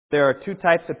There are two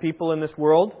types of people in this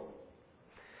world.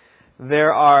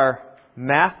 There are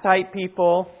math-type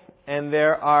people, and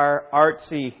there are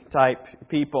artsy-type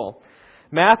people.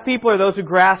 Math people are those who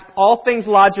grasp all things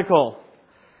logical,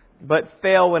 but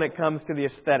fail when it comes to the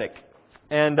aesthetic.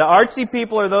 And artsy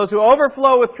people are those who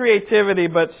overflow with creativity,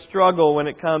 but struggle when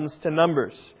it comes to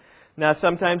numbers. Now,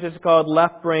 sometimes it's called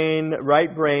left-brained,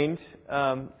 right-brained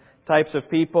types of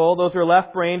people. Those who are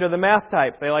left-brained are the math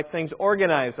type. They like things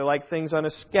organized. They like things on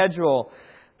a schedule.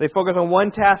 They focus on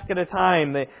one task at a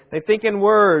time. They think in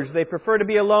words. They prefer to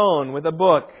be alone with a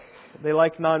book. They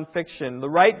like nonfiction. The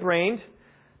right-brained,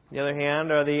 on the other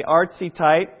hand, are the artsy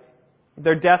type.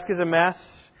 Their desk is a mess.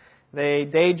 They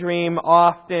daydream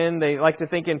often. They like to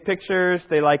think in pictures.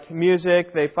 They like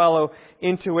music. They follow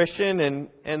intuition,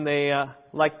 and they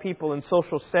like people in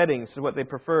social settings is what they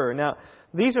prefer. Now,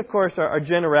 these, of course, are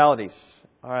generalities.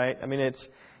 All right. I mean,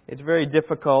 it's very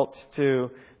difficult to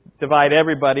divide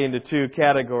everybody into two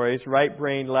categories. Right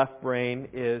brain, left brain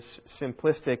is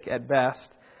simplistic at best,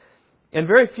 and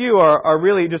very few are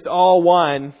really just all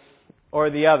one or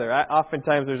the other.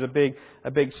 Oftentimes, there's a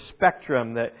big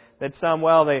spectrum that some,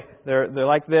 well, they're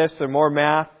like this, they're more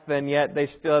math, and yet they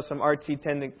still have some artsy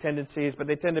tendencies, but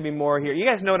they tend to be more here. You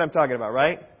guys know what I'm talking about,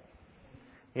 right?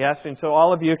 Yes, and so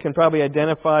all of you can probably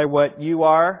identify what you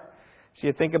are, so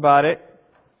you think about it.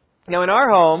 Now, in our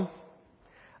home,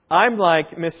 I'm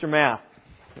like Mr. Math,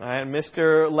 right?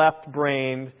 Mr.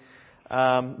 Left-brained,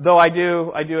 though I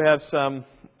do have some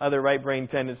other right-brain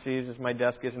tendencies, as my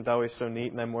desk isn't always so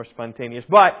neat and I'm more spontaneous.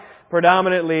 But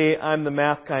predominantly, I'm the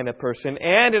math kind of person.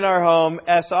 And in our home,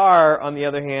 SR, on the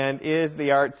other hand, is the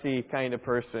artsy kind of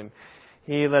person.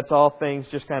 He lets all things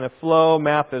just kind of flow.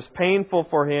 Math is painful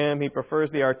for him. He prefers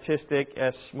the artistic,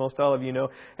 as most all of you know.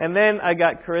 And then I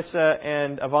got Carissa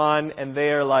and Yvonne, and they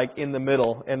are like in the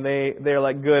middle. And they're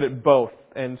like good at both.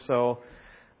 And so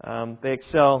they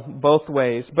excel both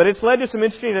ways. But it's led to some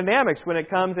interesting dynamics when it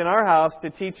comes in our house to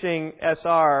teaching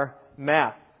SR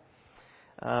math.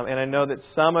 And I know that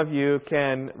some of you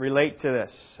can relate to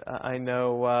this. I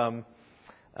know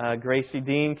Gracie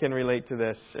Dean can relate to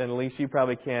this, and Elise, you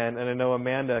probably can, and I know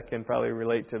Amanda can probably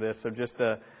relate to this, of just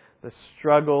the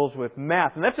struggles with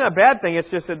math. And that's not a bad thing, it's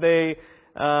just that they,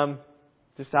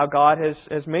 just how God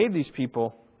has made these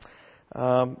people.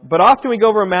 But often we go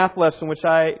over a math lesson which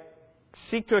I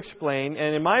seek to explain,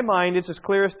 and in my mind it's as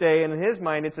clear as day, and in his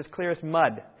mind it's as clear as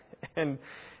mud. And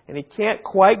he can't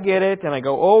quite get it, and I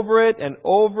go over it, and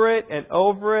over it, and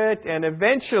over it, and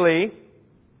eventually,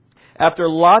 after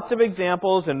lots of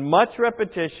examples and much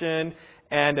repetition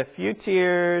and a few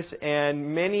tears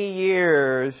and many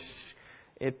years,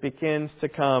 it begins to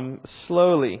come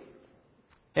slowly.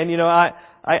 And you know, I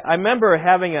remember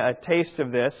having a taste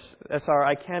of this. SR,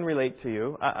 I can relate to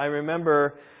you. I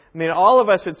remember, all of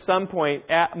us at some point,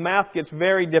 math gets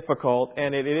very difficult,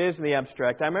 and it is in the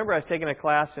abstract. I remember I was taking a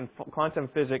class in quantum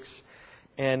physics,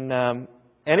 and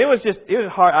it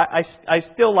was hard. I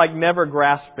still never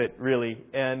grasp it really.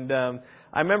 And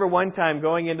I remember one time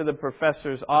going into the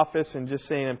professor's office and just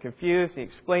saying I'm confused. He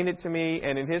explained it to me,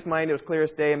 and in his mind it was clear as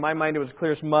day. In my mind it was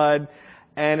clear as mud,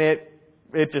 and it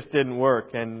just didn't work.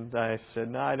 And I said,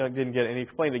 no, I didn't get it. And he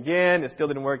explained it again. It still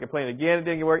didn't work. He explained it again. It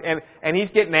didn't work. And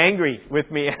he's getting angry with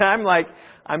me. And I'm like,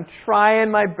 I'm trying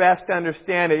my best to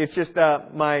understand it. It's just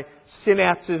my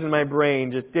synapses in my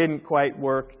brain just didn't quite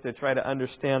work to try to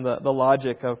understand the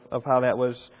logic of how that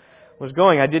was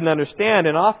going. I didn't understand.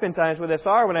 And oftentimes with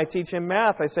SR, when I teach him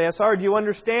math, I say, SR, do you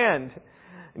understand?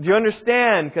 Do you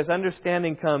understand? Because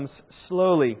understanding comes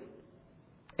slowly.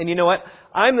 And you know what?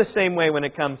 I'm the same way when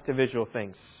it comes to visual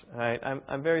things. Right?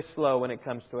 I'm very slow when it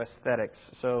comes to aesthetics.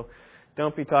 So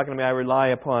don't be talking to me. I rely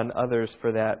upon others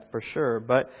for that, for sure.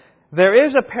 But there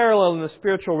is a parallel in the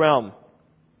spiritual realm.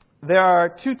 There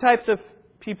are two types of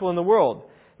people in the world.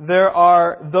 There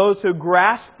are those who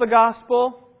grasp the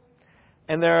gospel,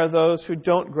 and there are those who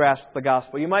don't grasp the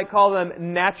gospel. You might call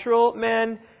them natural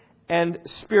men and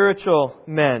spiritual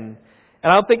men.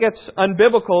 And I don't think it's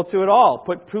unbiblical to at all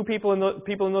put two people in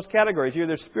those categories. You're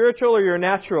either spiritual or you're a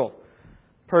natural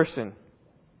person.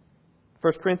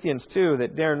 1 Corinthians 2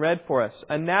 that Darren read for us.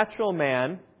 A natural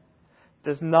man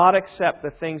does not accept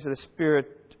the things of the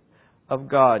Spirit of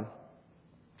God.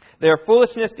 They are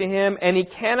foolishness to him, and he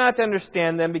cannot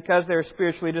understand them because they are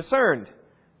spiritually discerned.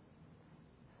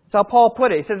 That's how Paul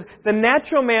put it. He says, the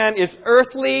natural man is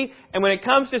earthly, and when it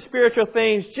comes to spiritual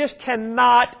things, just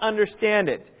cannot understand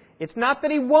it. It's not that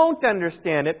he won't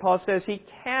understand it. Paul says he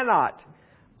cannot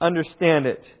understand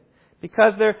it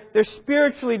because they're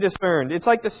spiritually discerned. It's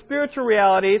like the spiritual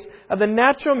realities of the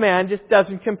natural man just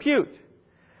doesn't compute.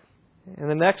 In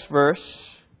the next verse,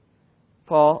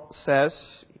 Paul says,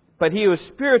 But he who is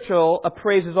spiritual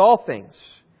appraises all things.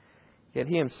 Yet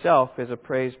he himself is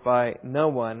appraised by no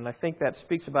one. And I think that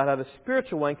speaks about how the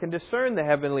spiritual one can discern the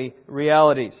heavenly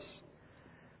realities.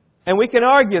 And we can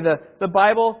argue that the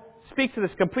Bible speaks of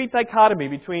this complete dichotomy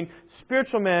between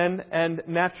spiritual men and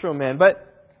natural men.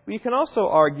 But you can also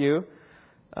argue,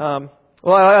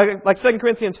 like 2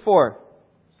 Corinthians 4,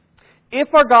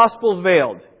 if our gospel is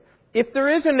veiled, if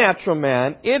there is a natural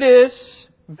man, it is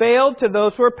veiled to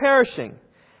those who are perishing,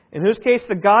 in whose case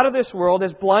the God of this world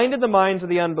has blinded the minds of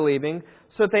the unbelieving,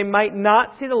 so that they might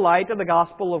not see the light of the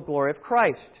gospel of glory of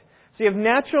Christ. So you have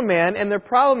natural men, and their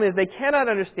problem is they cannot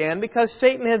understand because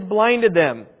Satan has blinded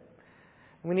them.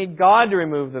 We need God to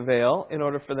remove the veil in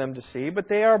order for them to see, but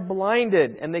they are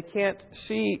blinded and they can't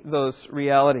see those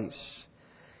realities.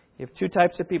 You have two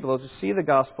types of people, those who see the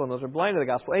gospel and those who are blind to the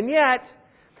gospel. And yet,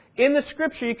 in the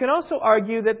Scripture, you can also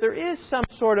argue that there is some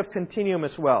sort of continuum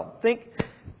as well. Think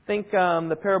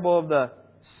the parable of the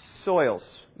soils.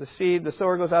 The seed, the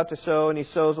sower goes out to sow, and he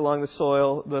sows along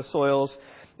the soils.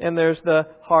 And there's the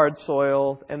hard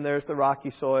soil, and there's the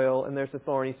rocky soil, and there's the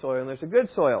thorny soil, and there's the good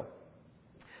soil.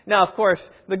 Now, of course,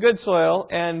 the good soil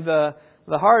and the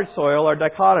hard soil are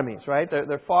dichotomies, right?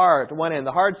 They're far to one end.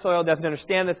 The hard soil doesn't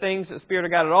understand the things of the Spirit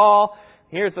of God at all.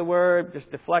 Here's the Word, just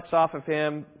deflects off of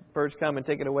him. Birds come and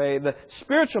take it away. The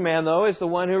spiritual man, though, is the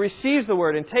one who receives the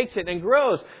Word and takes it and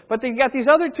grows. But you've got these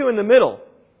other two in the middle.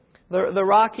 The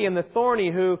rocky and the thorny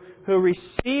who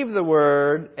receive the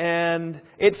Word, and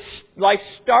it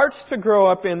starts to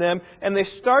grow up in them, and they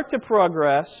start to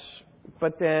progress,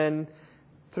 but then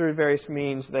through various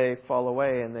means they fall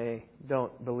away and they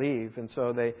don't believe, and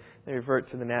so they revert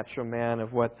to the natural man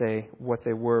of what they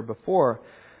were before.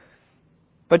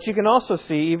 But you can also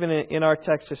see, even in our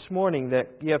text this morning,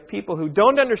 that you have people who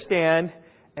don't understand,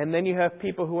 and then you have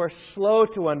people who are slow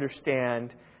to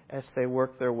understand as they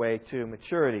work their way to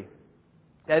maturity.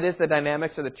 That is the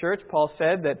dynamics of the church. Paul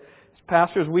said that as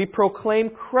pastors, we proclaim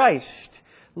Christ,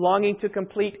 longing to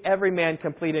complete every man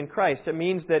complete in Christ. It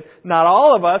means that not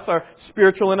all of us are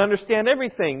spiritual and understand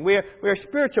everything. We are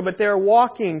spiritual, but they're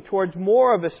walking towards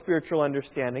more of a spiritual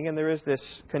understanding, and there is this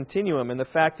continuum. And the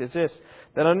fact is this,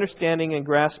 that understanding and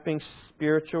grasping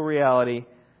spiritual reality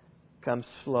comes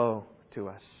slow to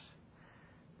us.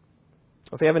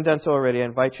 If you haven't done so already, I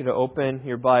invite you to open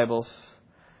your Bibles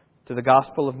to the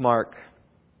Gospel of Mark.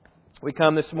 We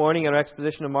come this morning in our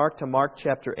exposition of Mark to Mark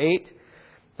chapter 8,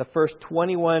 the first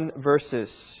 21 verses.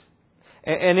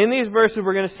 And in these verses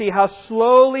we're going to see how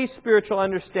slowly spiritual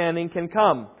understanding can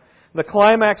come. The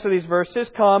climax of these verses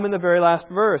come in the very last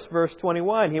verse, verse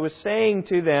 21. He was saying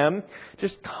to them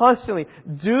just constantly,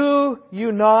 "Do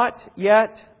you not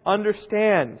yet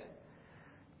understand?"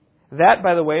 That,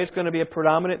 by the way, is going to be a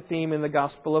predominant theme in the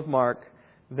Gospel of Mark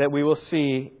that we will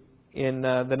see in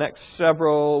the next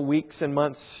several weeks and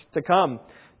months to come.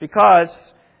 Because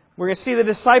we're going to see the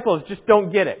disciples just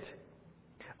don't get it.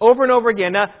 Over and over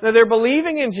again. Now they're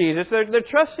believing in Jesus, they're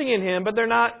trusting in Him, but they're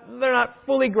not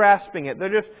fully grasping it.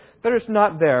 They're just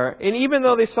not there. And even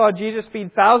though they saw Jesus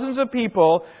feed thousands of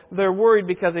people, they're worried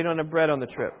because they don't have bread on the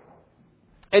trip.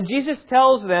 And Jesus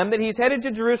tells them that He's headed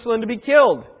to Jerusalem to be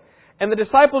killed. And the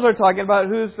disciples are talking about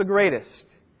who's the greatest.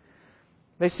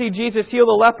 They see Jesus heal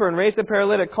the leper and raise the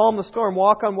paralytic, calm the storm,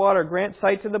 walk on water, grant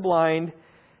sight to the blind.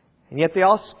 And yet they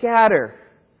all scatter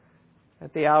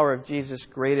at the hour of Jesus'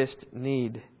 greatest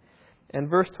need. And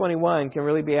verse 21 can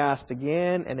really be asked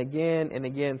again and again and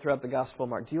again throughout the Gospel of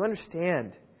Mark. Do you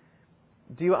understand?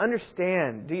 Do you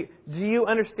understand? Do you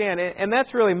understand? And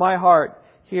that's really my heart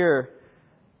here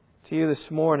to you this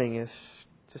morning, is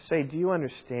to say, do you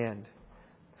understand?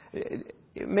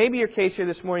 Maybe your case here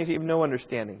this morning is you have no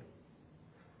understanding,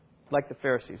 like the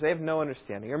Pharisees. They have no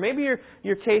understanding. Or maybe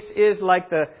your case is like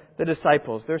the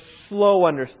disciples. They're slow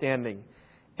understanding.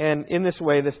 And in this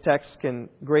way, this text can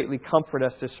greatly comfort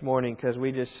us this morning, because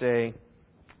we just say,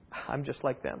 I'm just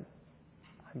like them.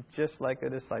 I'm just like a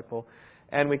disciple.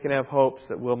 And we can have hopes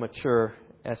that we'll mature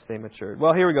as they matured.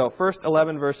 Well, here we go. First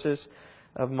 11 verses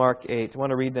of Mark 8. I want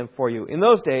to read them for you. In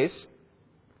those days,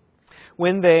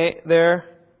 when there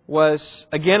was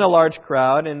again a large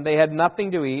crowd and they had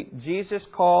nothing to eat, Jesus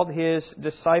called His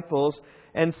disciples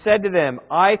and said to them,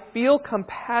 I feel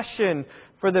compassion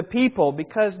for the people,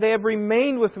 because they have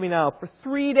remained with me now for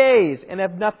 3 days and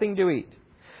have nothing to eat.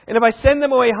 And if I send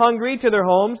them away hungry to their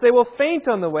homes, they will faint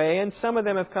on the way, and some of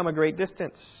them have come a great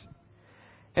distance.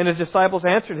 And His disciples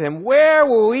answered Him, Where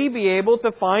will we be able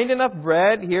to find enough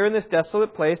bread here in this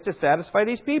desolate place to satisfy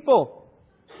these people?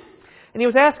 And He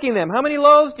was asking them, How many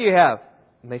loaves do you have?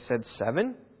 And they said,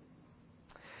 7.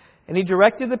 And He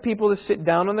directed the people to sit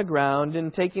down on the ground,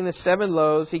 and taking the 7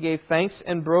 loaves, He gave thanks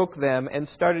and broke them, and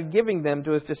started giving them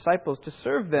to His disciples to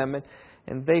serve them,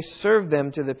 and they served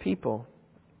them to the people.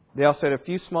 They also had a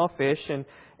few small fish, and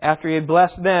after He had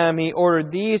blessed them, He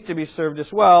ordered these to be served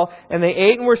as well. And they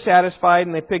ate and were satisfied,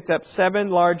 and they picked up 7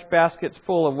 large baskets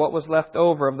full of what was left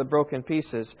over of the broken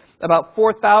pieces. About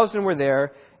 4,000 were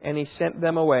there, and He sent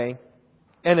them away.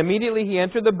 And immediately He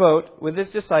entered the boat with His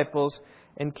disciples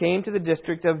and came to the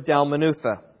district of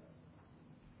Dalmanutha.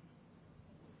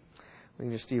 We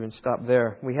can just even stop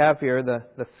there. We have here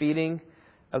the feeding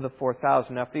of the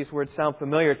 4,000. Now, if these words sound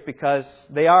familiar, it's because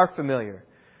they are familiar.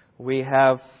 We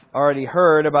have already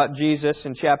heard about Jesus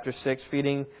in chapter 6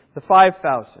 feeding the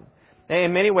 5,000. And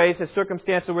in many ways, the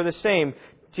circumstances were the same.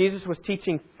 Jesus was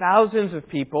teaching thousands of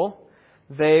people.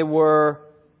 He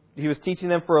was teaching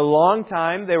them for a long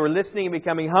time. They were listening and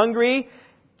becoming hungry.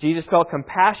 Jesus felt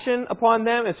compassion upon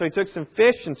them, and so He took some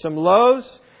fish and some loaves,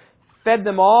 fed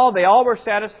them all. They all were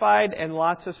satisfied, and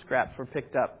lots of scraps were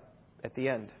picked up at the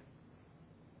end.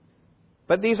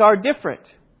 But these are different.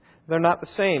 They're not the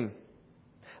same.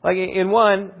 Like in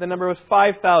one, the number was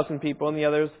 5,000 people, and the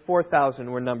others, 4,000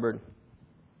 were numbered.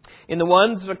 In the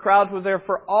ones, the crowd was there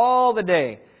for all the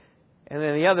day, and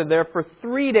then the other there for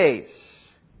 3 days.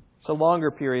 It's a longer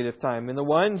period of time. In the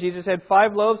one, Jesus had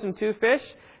 5 loaves and 2 fish.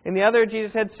 In the other,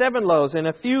 Jesus had 7 loaves and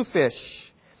a few fish.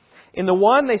 In the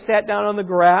one, they sat down on the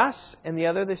grass. In the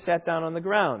other, they sat down on the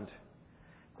ground.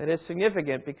 That is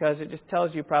significant because it just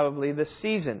tells you probably the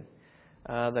season.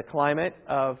 The climate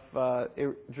of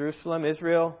Jerusalem,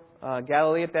 Israel,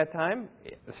 Galilee at that time,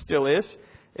 it still is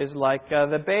like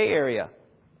the Bay Area.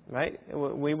 Right?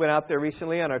 We went out there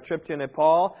recently on our trip to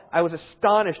Nepal. I was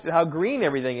astonished at how green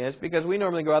everything is because we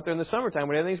normally go out there in the summertime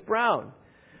when everything's brown.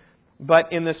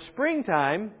 But in the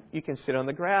springtime, you can sit on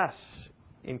the grass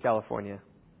in California.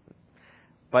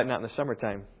 But not in the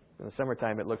summertime. In the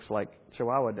summertime, it looks like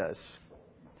Chihuahua does.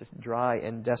 Just dry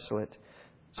and desolate.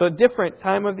 So a different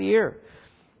time of the year.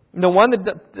 In the one,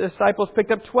 the disciples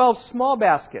picked up 12 small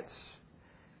baskets.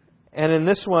 And in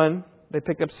this one, they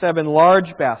picked up 7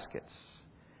 large baskets.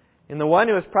 In the one,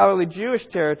 it was probably Jewish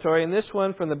territory. In this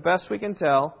one, from the best we can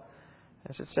tell,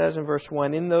 as it says in verse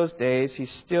 1, in those days, He's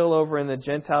still over in the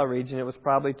Gentile region. It was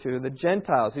probably to the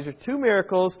Gentiles. These are 2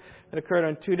 miracles that occurred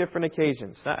on 2 different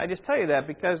occasions. Now, I just tell you that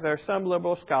because there are some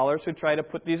liberal scholars who try to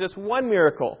put these as one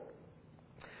miracle.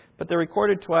 But they're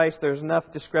recorded twice. There's enough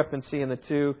discrepancy in the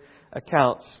 2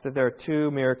 accounts that there are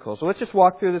 2 miracles. So let's just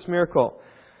walk through this miracle.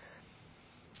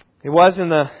 It was in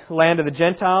the land of the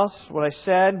Gentiles, what I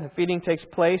said. The feeding takes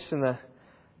place in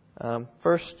the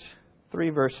first 3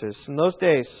 verses. In those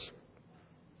days,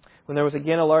 when there was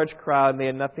again a large crowd and they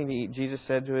had nothing to eat, Jesus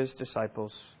said to His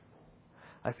disciples,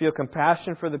 I feel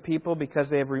compassion for the people because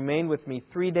they have remained with me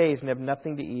 3 days and have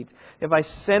nothing to eat. If I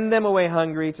send them away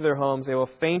hungry to their homes, they will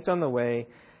faint on the way,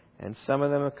 and some of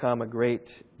them have come a great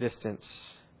distance.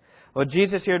 Well,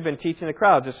 Jesus here had been teaching the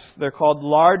crowd. They're called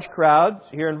large crowds.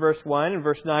 Here in verse 1. In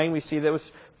verse 9, we see that it was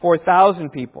 4,000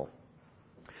 people.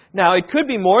 Now, it could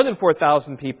be more than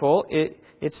 4,000 people.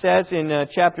 It says in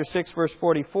chapter 6, verse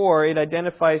 44, it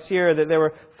identifies here that there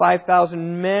were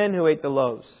 5,000 men who ate the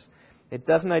loaves. It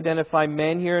doesn't identify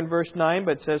men here in verse 9,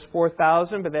 but it says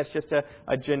 4,000, but that's just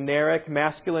a generic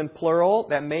masculine plural.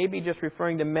 That may be just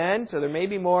referring to men, so there may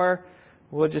be more.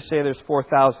 We'll just say there's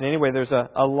 4,000. Anyway, there's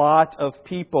a lot of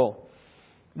people.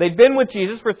 They'd been with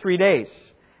Jesus for 3 days.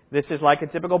 This is like a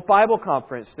typical Bible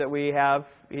conference that we have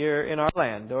here in our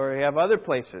land, or we have other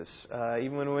places.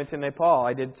 Even when we went to Nepal,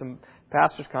 I did some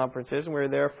pastors' conferences, and we were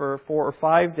there for 4 or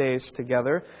 5 days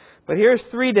together. But here's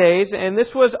 3 days, and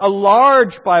this was a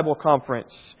large Bible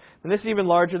conference. And this is even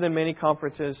larger than many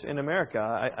conferences in America.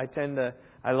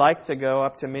 I like to go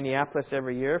up to Minneapolis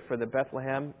every year for the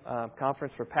Bethlehem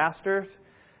Conference for Pastors.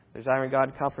 There's Iron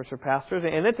God Conference for Pastors.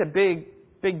 And it's a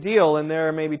big deal, and there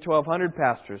are maybe 1,200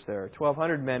 pastors there,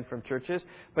 1,200 men from churches.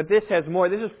 But this has more.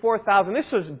 This is 4,000.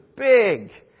 This was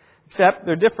big. Except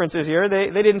there are differences here.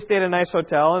 They didn't stay at a nice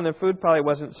hotel, and their food probably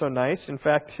wasn't so nice. In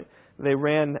fact, they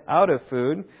ran out of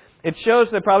food. It shows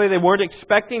that probably they weren't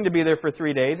expecting to be there for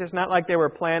 3 days. It's not like they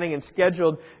were planning and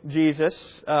scheduled Jesus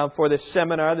for this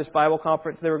seminar, this Bible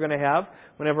conference they were going to have.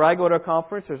 Whenever I go to a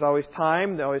conference, there's always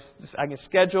time. I can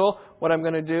schedule what I'm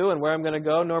going to do and where I'm going to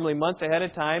go, normally months ahead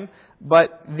of time. But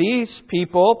these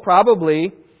people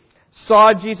probably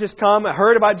saw Jesus come,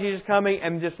 heard about Jesus coming,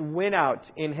 and just went out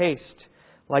in haste,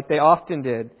 like they often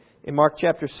did. In Mark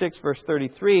chapter 6, verse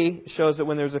 33, it shows that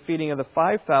when there was a feeding of the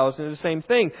 5,000, it's the same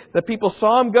thing. The people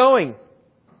saw Him going.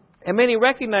 And many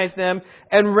recognized them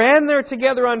and ran there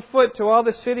together on foot to all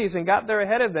the cities and got there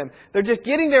ahead of them. They're just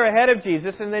getting there ahead of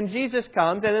Jesus, and then Jesus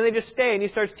comes, and then they just stay, and He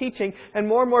starts teaching, and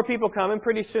more people come, and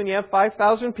pretty soon you have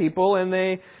 5,000 people, and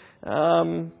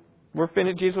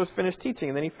Jesus was finished teaching,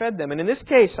 and then He fed them. And in this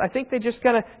case, I think they just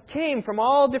kind of came from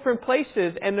all different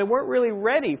places, and they weren't really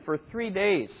ready for 3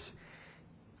 days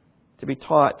to be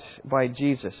taught by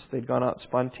Jesus. They'd gone out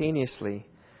spontaneously.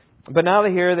 But now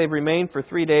they've remained for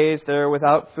 3 days. They're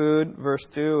without food, verse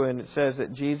 2, and it says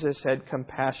that Jesus had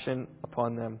compassion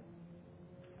upon them.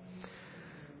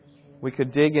 We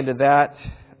could dig into that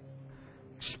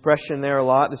expression there a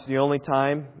lot. This is the only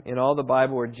time in all the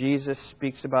Bible where Jesus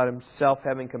speaks about Himself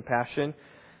having compassion.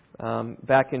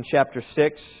 Back in chapter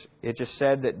 6, it just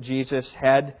said that Jesus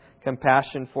had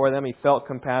compassion for them. He felt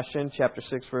compassion, chapter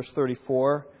 6, verse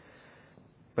 34.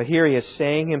 But here He is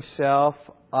saying Himself,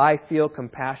 I feel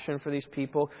compassion for these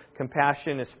people.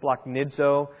 Compassion is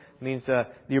splachnizo. It means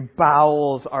your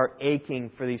bowels are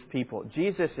aching for these people.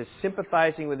 Jesus is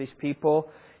sympathizing with these people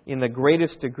in the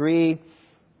greatest degree,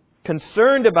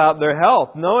 concerned about their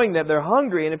health, knowing that they're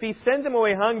hungry. And if He sends them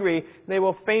away hungry, they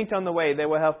will faint on the way. They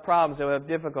will have problems. They will have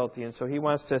difficulty. And so He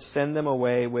wants to send them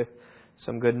away with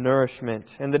some good nourishment.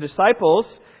 And the disciples,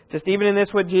 just even in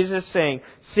this what Jesus is saying,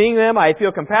 seeing them, I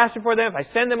feel compassion for them. If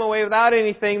I send them away without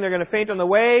anything, they're going to faint on the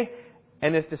way.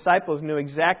 And His disciples knew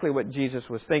exactly what Jesus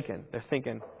was thinking. They're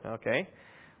thinking, okay,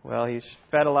 well, He's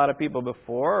fed a lot of people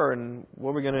before, and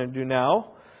what are we going to do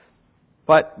now?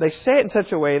 But they say it in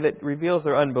such a way that reveals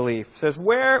their unbelief. It says,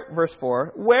 verse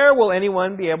 4, where will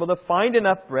anyone be able to find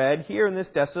enough bread here in this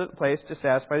desolate place to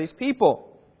satisfy these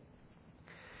people?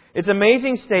 It's an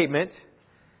amazing statement.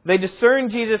 They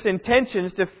discerned Jesus'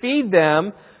 intentions to feed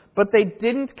them, but they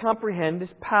didn't comprehend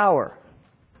His power.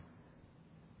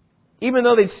 Even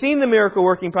though they'd seen the miracle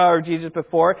working power of Jesus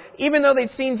before, even though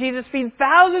they'd seen Jesus feed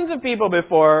thousands of people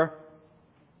before,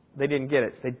 they didn't get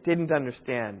it. They didn't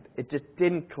understand. It just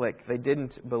didn't click. They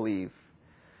didn't believe.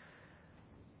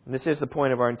 And this is the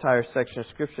point of our entire section of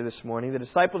Scripture this morning. The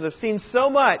disciples have seen so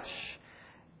much,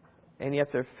 and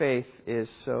yet their faith is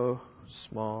so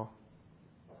small.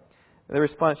 The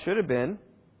response should have been,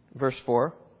 verse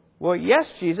 4, well, yes,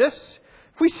 Jesus,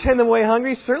 if we send them away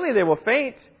hungry, certainly they will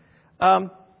faint.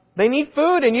 They need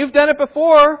food, and you've done it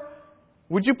before.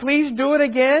 Would you please do it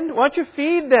again? Why don't you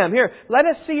feed them? Here, let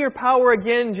us see your power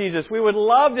again, Jesus. We would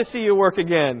love to see you work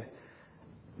again.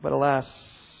 But alas,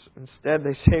 instead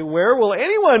they say, where will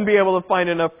anyone be able to find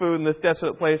enough food in this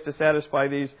desolate place to satisfy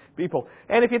these people?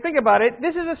 And if you think about it,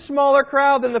 this is a smaller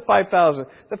crowd than the 5,000.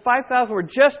 The 5,000 were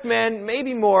just men,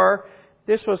 maybe more.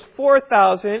 This was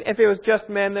 4,000. If it was just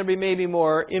men, there'd be maybe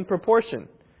more in proportion.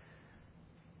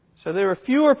 So there were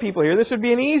fewer people here. This would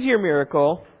be an easier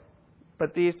miracle.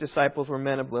 But these disciples were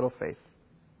men of little faith.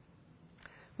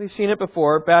 We've seen it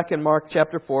before. Back in Mark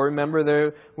chapter 4, remember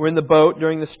they were in the boat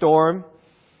during the storm.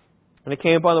 And it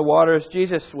came upon the waters.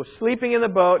 Jesus was sleeping in the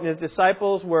boat, and His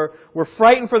disciples were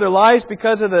frightened for their lives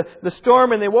because of the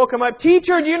storm. And they woke Him up.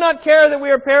 Teacher, do you not care that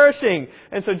we are perishing?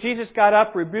 And so Jesus got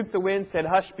up, rebuked the wind, said,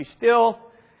 hush, be still.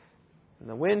 And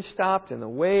the wind stopped, and the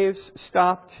waves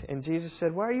stopped. And Jesus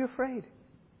said, why are you afraid?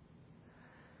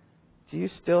 Do you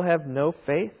still have no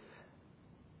faith?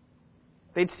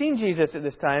 They'd seen Jesus at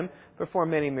this time perform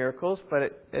many miracles, but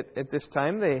at this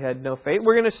time they had no faith.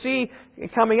 We're going to see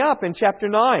coming up in chapter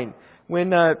 9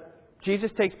 when Jesus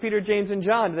takes Peter, James, and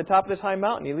John to the top of this high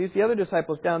mountain. He leaves the other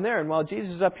disciples down there. And while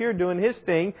Jesus is up here doing His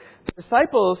thing, the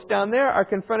disciples down there are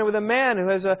confronted with a man who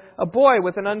has a boy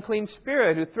with an unclean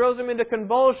spirit who throws him into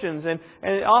convulsions and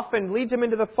it often leads him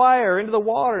into the fire, into the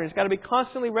water. And he's got to be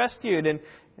constantly rescued and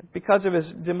because of his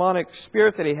demonic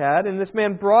spirit that he had. And this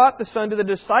man brought the son to the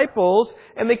disciples,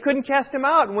 and they couldn't cast him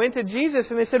out, and went to Jesus,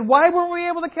 and they said, why weren't we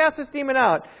able to cast this demon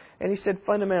out? And He said,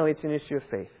 fundamentally, it's an issue of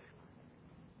faith.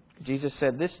 Jesus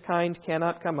said, this kind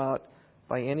cannot come out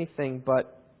by anything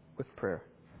but with prayer.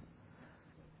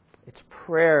 It's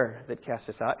prayer that casts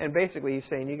us out. And basically, He's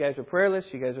saying, you guys are prayerless,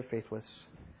 you guys are faithless.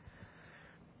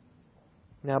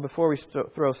 Now, before we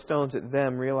throw stones at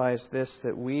them, realize this,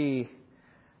 that we,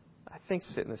 I think,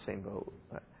 sit in the same boat.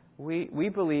 We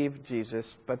believe Jesus,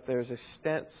 but there's a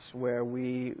sense where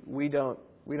we don't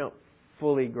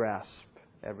fully grasp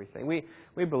everything.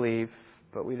 We believe,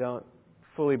 but we don't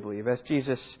fully believe. As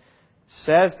Jesus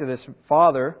says to this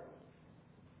father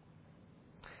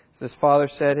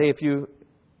said, hey, if you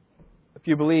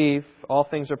believe, all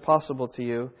things are possible to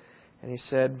you. And He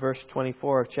said, verse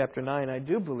 24 of chapter 9, I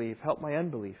do believe, help my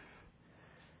unbelief.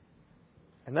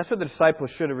 And that's what the disciples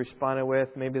should have responded with.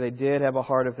 Maybe they did have a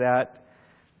heart of that.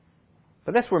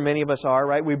 But that's where many of us are,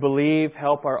 right? We believe,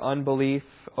 help our unbelief,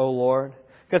 O Lord.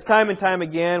 Because time and time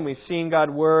again we've seen God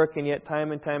work, and yet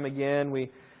time and time again we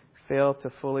fail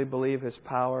to fully believe His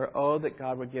power. Oh, that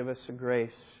God would give us the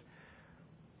grace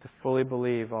to fully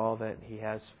believe all that He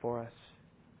has for us.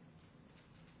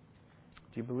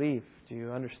 Do you believe? Do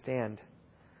you understand?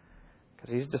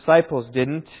 Because these disciples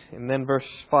didn't. And then verse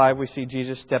 5, we see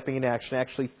Jesus stepping into action,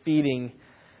 actually feeding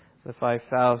the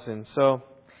 5,000. So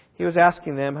He was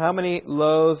asking them, how many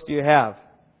loaves do you have?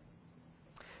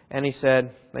 And they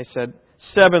said,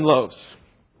 7 loaves.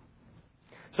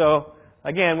 So,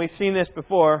 again, we've seen this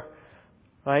before,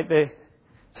 right? They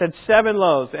said 7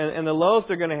 loaves. And the loaves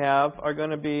they're going to have are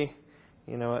going to be,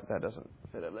 you know what, that doesn't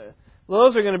fit up there.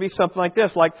 Loaves are going to be something like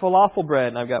this, like falafel bread.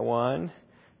 And I've got 1,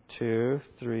 2,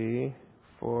 3,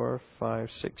 4, 5,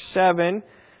 6, 7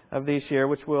 of these here,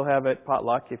 which we'll have at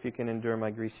potluck if you can endure my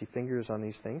greasy fingers on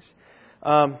these things.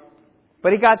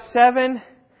 But he got 7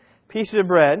 pieces of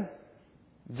bread,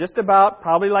 just about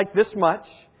probably like this much.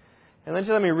 And then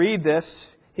just let me read this.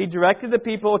 He directed the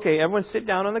people, okay, everyone sit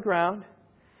down on the ground.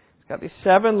 He's got these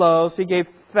 7 loaves. He gave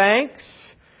thanks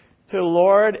to the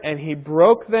Lord, and He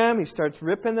broke them. He starts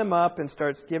ripping them up and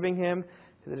starts giving Him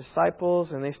to the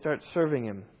disciples, and they start serving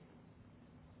Him.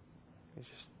 He's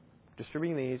just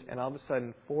distributing these, and all of a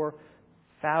sudden,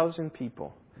 4,000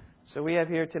 people. So we have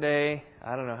here today,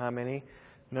 I don't know how many.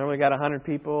 Normally got 100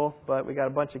 people, but we got a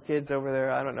bunch of kids over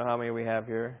there. I don't know how many we have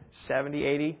here. 70,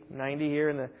 80, 90 here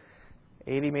in the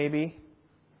 80 maybe.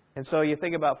 And so you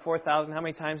think about 4,000. How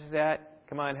many times is that?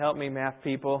 Come on, help me, math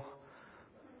people.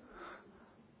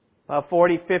 About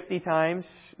 40, 50 times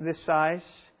this size.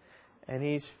 And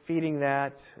He's feeding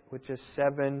that with just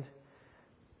 7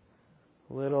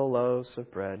 little loaves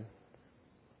of bread.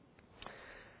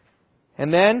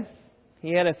 And then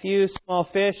He had a few small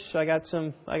fish. I got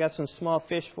some small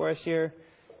fish for us here.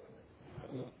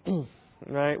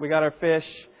 Right, we got our fish.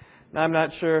 Now I'm not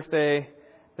sure if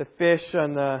the fish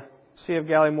on the Sea of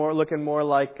Galilee looking more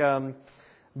like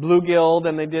bluegill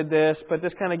than they did this, but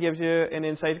this kind of gives you an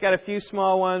insight. He's got a few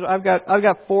small ones. I've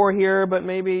got 4 here, but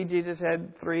maybe Jesus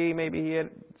had 3, maybe He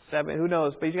had 7. Who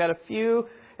knows? But He's got a few.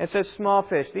 It says small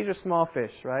fish. These are small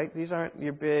fish, right? These aren't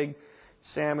your big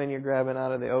salmon you're grabbing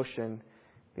out of the ocean.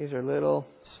 These are little,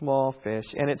 small fish.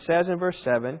 And it says in verse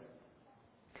 7,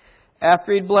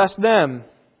 after He'd blessed them,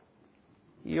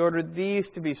 He ordered these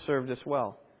to be served as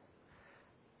well.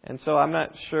 And so I'm not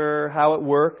sure how it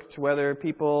worked, whether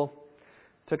people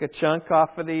took a chunk off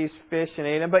of these fish and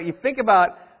ate them. But you think about,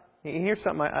 here's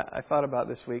something I thought about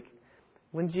this week.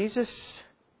 When Jesus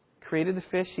created the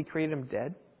fish, He created them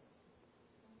dead.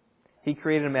 He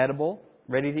created them edible,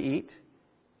 ready to eat.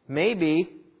 Maybe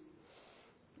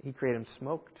He created them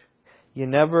smoked. You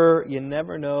never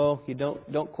know. You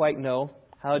don't quite know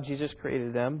how Jesus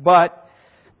created them. But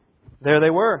there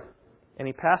they were. And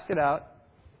He passed it out.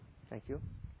 Thank you.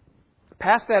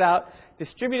 Passed that out,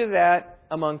 distributed that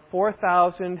among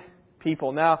 4,000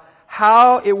 people. Now,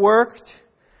 how it worked,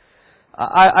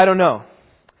 I don't know.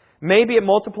 Maybe it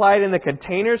multiplied in the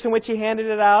containers in which He handed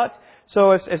it out.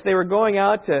 So as they were going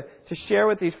out to share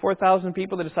with these 4,000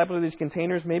 people, the disciples of these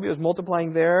containers, maybe it was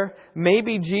multiplying there.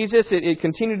 Maybe Jesus, it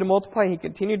continued to multiply. He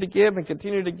continued to give and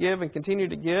continued to give and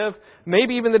continued to give.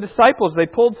 Maybe even the disciples, they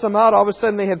pulled some out. All of a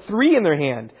sudden they had 3 in their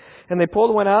hand. And they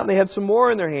pulled one out and they had some more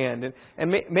in their hand.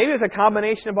 And maybe it's a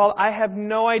combination of all. I have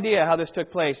no idea how this took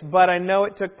place. But I know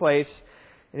it took place.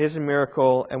 It is a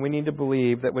miracle. And we need to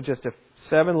believe that with just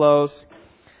 7 loaves,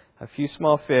 a few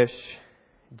small fish,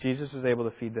 Jesus was able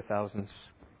to feed the thousands.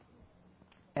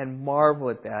 And marvel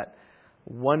at that.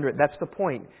 Wonder. That's the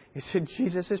point. He said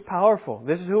Jesus is powerful.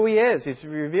 This is who He is. He's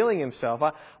revealing Himself.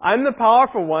 I'm the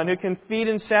powerful one who can feed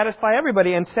and satisfy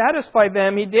everybody. And satisfy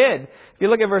them He did. If you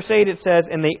look at verse 8, it says,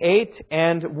 and they ate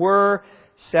and were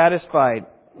satisfied.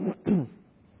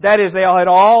 That is, they all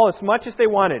had as much as they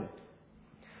wanted.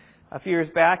 A few years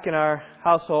back in our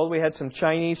household, we had some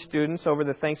Chinese students over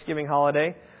the Thanksgiving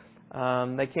holiday.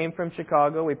 They came from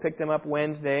Chicago. We picked them up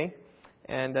Wednesday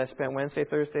and spent Wednesday,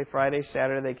 Thursday, Friday,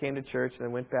 Saturday. They came to church and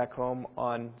then went back home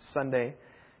on Sunday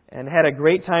and had a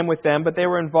great time with them. But they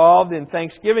were involved in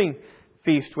Thanksgiving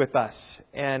feast with us.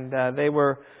 And they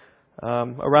were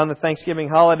around the Thanksgiving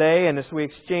holiday. And as we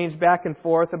exchanged back and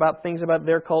forth about things about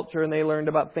their culture and they learned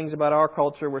about things about our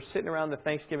culture, we're sitting around the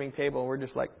Thanksgiving table and we're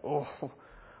just like, oh,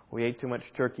 we ate too much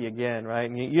turkey again, right?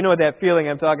 And you know that feeling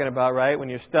I'm talking about, right? When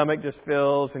your stomach just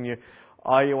fills and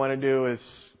all you want to do is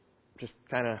just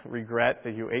kind of regret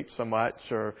that you ate so much,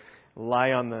 or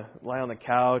lie on the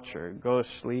couch, or go to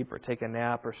sleep, or take a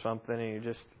nap or something, and you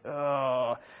just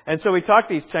And so we talked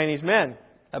to these Chinese men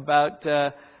about,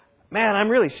 man, I'm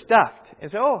really stuffed. And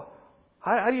so,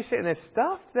 how do you say it? And they're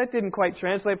stuffed? That didn't quite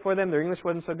translate for them. Their English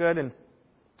wasn't so good, and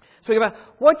So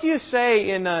what do you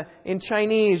say in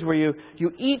Chinese where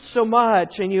you eat so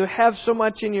much and you have so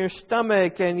much in your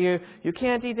stomach and you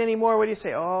can't eat anymore? What do you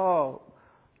say? Oh,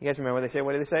 you guys remember what they say?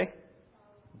 What do they say?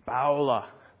 Baola.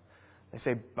 They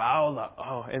say baola.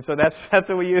 Oh, and so that's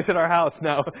what we use at our house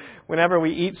now. Whenever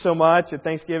we eat so much at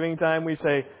Thanksgiving time, we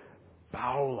say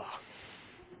baola.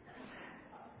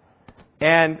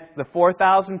 And the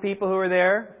 4,000 people who were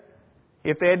there,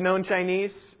 if they had known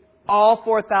Chinese, all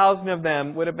 4,000 of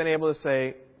them would have been able to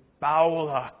say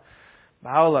baola.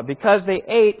 Baola. Because they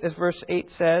ate, as verse 8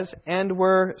 says, and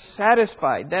were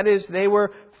satisfied. That is, they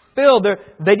were filled.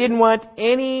 They didn't want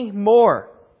any more.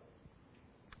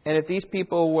 And if these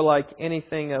people were like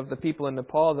anything of the people in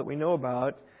Nepal that we know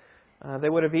about, they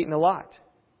would have eaten a lot.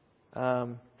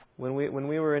 When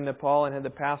we were in Nepal and had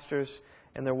the pastors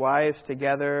and their wives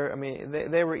together, I mean,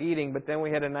 they were eating, but then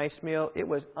we had a nice meal. It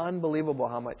was unbelievable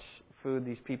how much food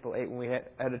these people ate when we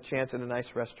had a chance at a nice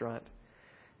restaurant.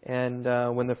 And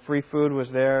when the free food was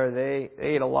there, they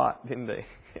ate a lot, didn't they?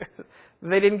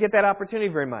 They didn't get that opportunity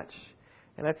very much.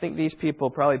 And I think these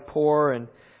people, probably poor and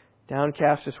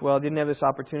downcast as well, didn't have this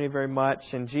opportunity very much.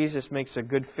 And Jesus makes a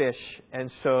good fish.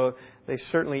 And so they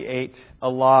certainly ate a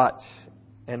lot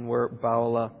and were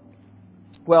baola.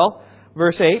 Well,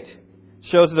 verse 8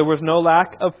 shows that there was no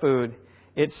lack of food.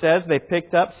 It says they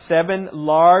picked up 7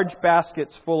 large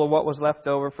baskets full of what was left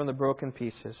over from the broken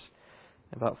pieces.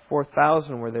 About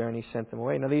 4,000 were there, and He sent them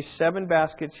away. Now, these 7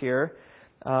 baskets here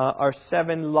are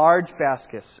 7 large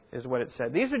baskets, is what it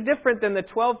said. These are different than the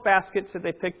 12 baskets that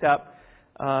they picked up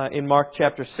in Mark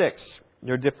chapter 6.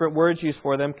 There are different words used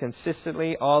for them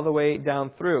consistently all the way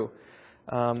down through.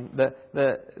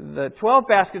 The 12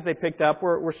 baskets they picked up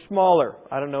were smaller.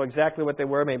 I don't know exactly what they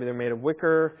were. Maybe they're made of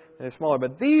wicker and they're smaller.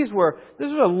 But this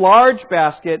is a large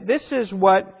basket. This is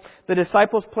what the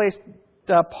disciples placed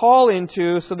Paul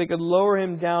into so they could lower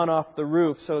him down off the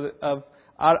roof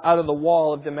out of the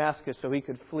wall of Damascus so he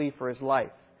could flee for his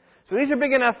life. So these are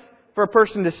big enough for a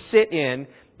person to sit in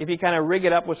if you kind of rig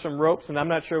it up with some ropes. And I'm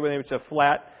not sure whether it's a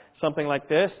flat something like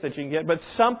this that you can get, but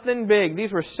something big.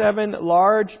 These were 7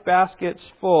 large baskets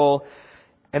full,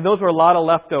 and those were a lot of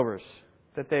leftovers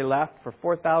that they left for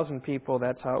 4,000 people.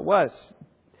 That's how it was.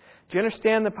 Do you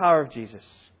understand the power of Jesus?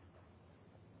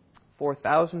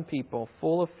 4,000 people,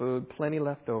 full of food, plenty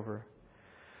left over.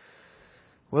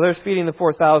 Well, there's feeding the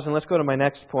 4,000. Let's go to my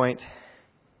next point.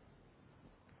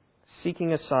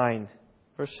 Seeking a sign.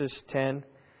 Verses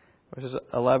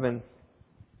 11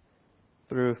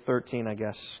 through 13, I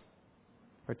guess.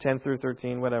 Or 10 through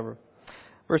 13, whatever.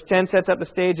 Verse 10 sets up the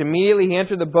stage. Immediately he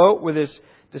entered the boat with his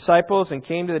disciples and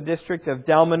came to the district of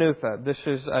Dalmanutha. This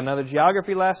is another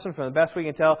geography lesson. From the best we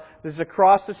can tell, this is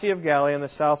across the Sea of Galilee on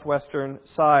the southwestern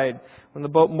side. When the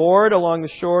boat moored along the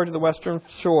shore to the western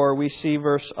shore, we see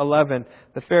verse 11.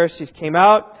 The Pharisees came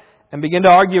out and began to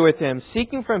argue with him,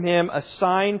 seeking from him a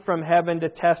sign from heaven to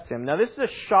test him. Now this is a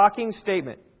shocking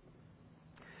statement.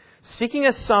 Seeking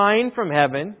a sign from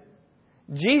heaven,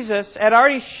 Jesus had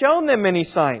already shown them many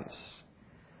signs.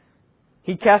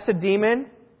 He cast a demon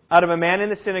out of a man in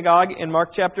the synagogue in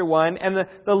Mark chapter 1, and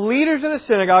the leaders of the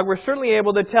synagogue were certainly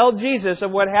able to tell Jesus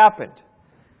of what happened.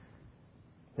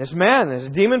 This man, this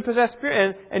demon-possessed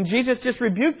spirit, and Jesus just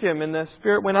rebuked him, and the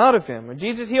spirit went out of him. And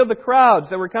Jesus healed the crowds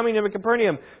that were coming to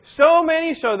Capernaum. So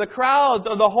many so, the crowds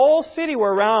of the whole city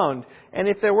were around. And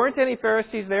if there weren't any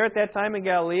Pharisees there at that time in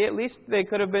Galilee, at least they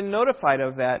could have been notified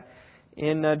of that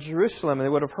in Jerusalem, and they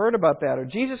would have heard about that. Or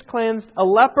Jesus cleansed a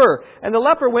leper, and the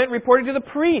leper went and reported to the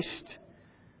priest.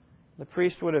 The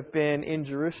priest would have been in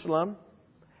Jerusalem,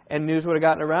 and news would have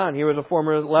gotten around. He was a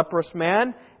former leprous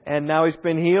man, and now he's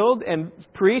been healed, and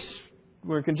priests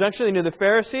were in conjunction. They knew the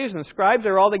Pharisees and the scribes.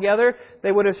 They were all together.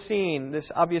 They would have seen this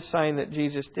obvious sign that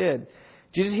Jesus did.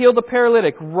 Jesus healed a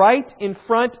paralytic right in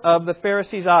front of the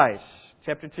Pharisees' eyes.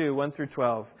 Chapter 2, 1 through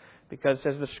 12. Because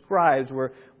as the scribes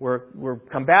were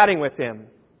combating with him.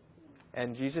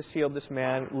 And Jesus healed this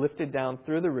man, lifted down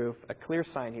through the roof, a clear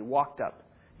sign. He walked up.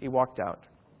 He walked out.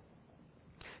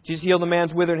 Jesus healed the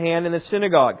man's withered hand in the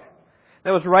synagogue.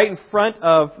 That was right in front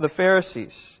of the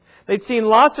Pharisees. They'd seen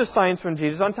lots of signs from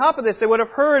Jesus. On top of this, they would have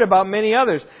heard about many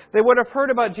others. They would have heard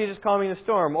about Jesus calming the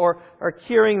storm or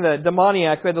curing the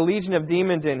demoniac who had a legion of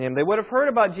demons in him. They would have heard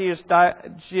about Jesus,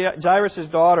 Jairus'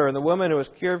 daughter, and the woman who was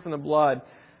cured from the blood,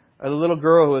 or the little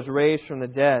girl who was raised from the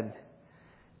dead.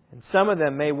 And some of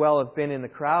them may well have been in the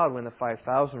crowd when the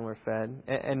 5,000 were fed.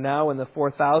 And now when the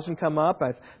 4,000 come up,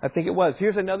 I think it was.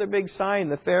 Here's another big sign.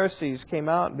 The Pharisees came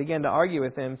out and began to argue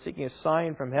with him, seeking a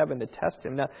sign from heaven to test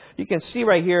him. Now, you can see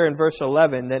right here in verse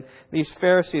 11 that these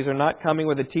Pharisees are not coming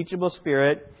with a teachable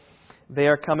spirit. They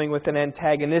are coming with an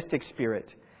antagonistic spirit.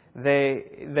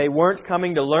 They weren't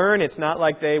coming to learn. It's not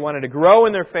like they wanted to grow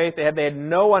in their faith. They had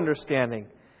no understanding.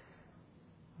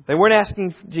 They weren't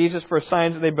asking Jesus for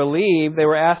signs that they believed. They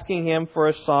were asking Him for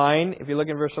a sign. If you look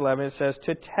in verse 11, it says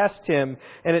to test Him.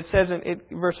 And it says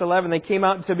in verse 11, they came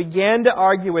out to begin to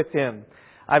argue with Him.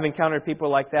 I've encountered people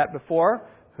like that before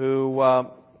who,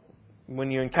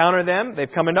 when you encounter them,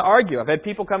 they've come in to argue. I've had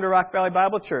people come to Rock Valley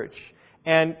Bible Church.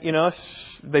 And,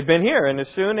 they've been here. And as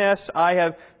soon as I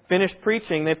have finished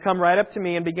preaching, they've come right up to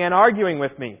me and began arguing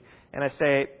with me. And I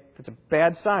say, it's a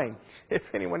bad sign if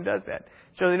anyone does that.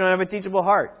 So they don't have a teachable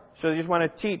heart. So they just want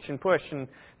to teach and push. And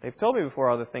they've told me before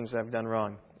all the things I've done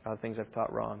wrong, all the things I've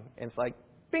taught wrong. And it's like,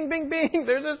 bing, bing, bing,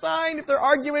 there's a sign. If they're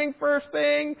arguing first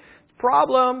thing, it's a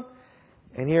problem.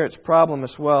 And here it's a problem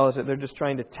as well, is that they're just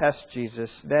trying to test Jesus.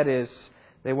 That is,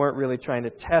 they weren't really trying to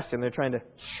test Him. They're trying to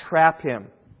trap Him.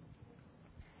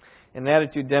 And the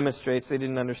attitude demonstrates they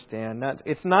didn't understand.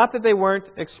 It's not that they weren't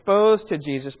exposed to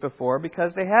Jesus before,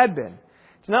 because they had been.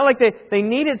 It's not like they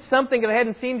needed something that they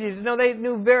hadn't seen Jesus. No, they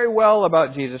knew very well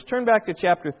about Jesus. Turn back to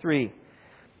chapter 3.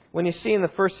 When you see in the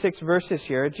first 6 verses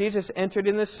here, Jesus entered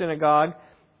in the synagogue,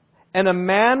 and a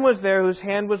man was there whose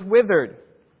hand was withered.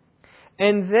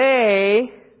 And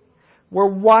they were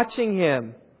watching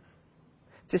Him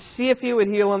to see if He would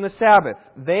heal on the Sabbath.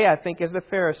 They, I think, is the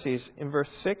Pharisees in verse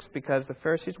 6, because the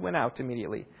Pharisees went out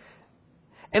immediately.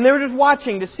 And they were just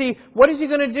watching to see, what is He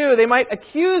going to do? They might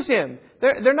accuse Him.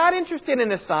 They're not interested in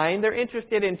the sign. They're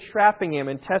interested in trapping Him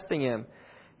and testing Him.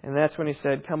 And that's when He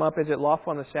said, come up, is it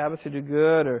lawful on the Sabbath to do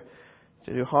good or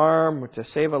to do harm or to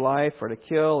save a life or to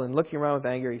kill? And looking around with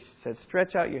anger, He said,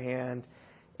 stretch out your hand.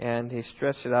 And He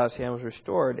stretched it out, His hand was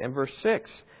restored. And verse 6,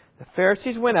 the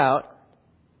Pharisees went out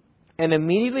and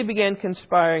immediately began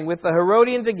conspiring with the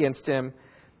Herodians against Him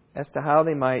as to how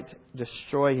they might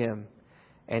destroy Him.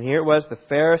 And here it was, the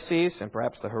Pharisees and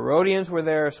perhaps the Herodians were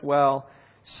there as well,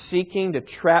 seeking to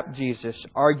trap Jesus,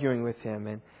 arguing with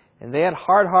Him. And they had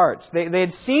hard hearts. They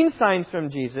had seen signs from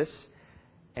Jesus,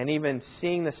 and even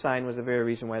seeing the sign was the very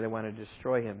reason why they wanted to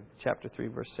destroy Him. Chapter 3,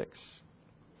 verse 6.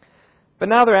 But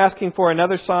now they're asking for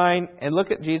another sign, and look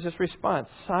at Jesus' response.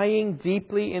 Sighing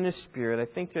deeply in His spirit.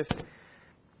 I think just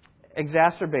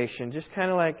exacerbation, just kind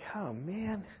of like, oh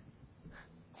man,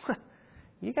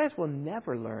 you guys will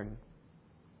never learn.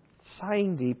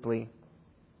 Sighing deeply.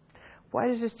 Why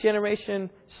does this generation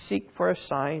seek for a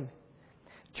sign?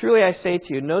 Truly I say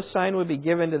to you, no sign will be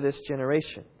given to this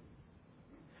generation.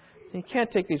 You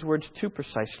can't take these words too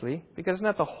precisely, because it's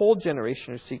not the whole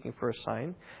generation who's seeking for a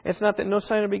sign. It's not that no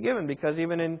sign will be given, because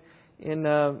even in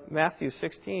Matthew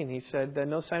 16, He said that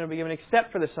no sign will be given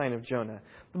except for the sign of Jonah.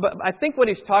 But I think what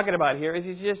He's talking about here is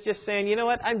He's just saying, you know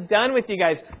what, I'm done with you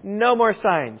guys. No more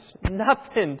signs.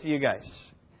 Nothing to you guys.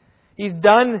 He's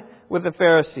done with the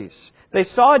Pharisees. They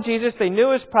saw Jesus. They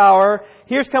knew His power.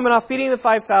 Here's coming off feeding the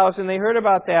 5,000. They heard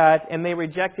about that, and they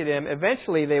rejected Him.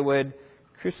 Eventually, they would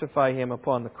crucify Him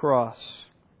upon the cross.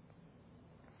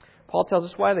 Paul tells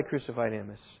us why they crucified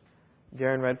Him, as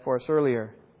Darren read for us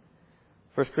earlier.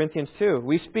 1 Corinthians 2.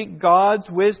 We speak God's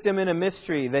wisdom in a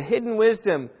mystery, the hidden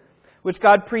wisdom which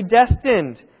God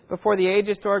predestined before the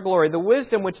ages to our glory, the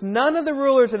wisdom which none of the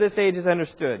rulers of this age has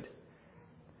understood.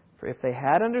 For if they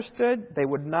had understood, they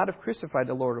would not have crucified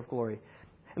the Lord of glory.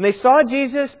 And they saw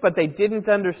Jesus, but they didn't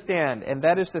understand. And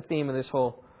that is the theme of this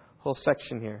whole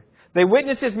section here. They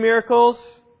witnessed His miracles,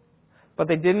 but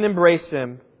they didn't embrace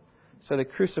Him. So they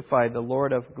crucified the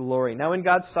Lord of glory. Now in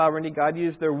God's sovereignty, God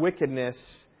used their wickedness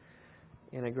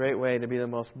in a great way to be the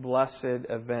most blessed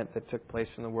event that took place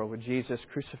in the world, with Jesus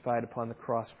crucified upon the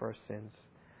cross for our sins.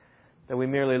 That we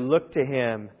merely look to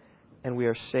Him and we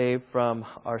are saved from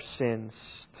our sins.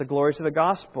 It's the glories of the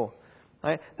gospel.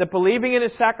 Right? That believing in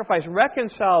His sacrifice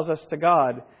reconciles us to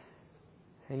God.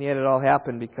 And yet it all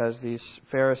happened because these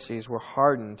Pharisees were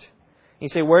hardened. You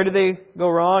say, where did they go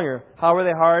wrong, or how were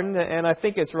they hardened? And I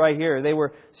think it's right here. They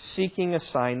were seeking a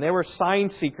sign. They were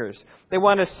sign seekers. They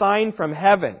wanted a sign from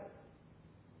heaven.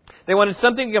 They wanted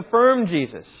something to confirm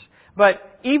Jesus. But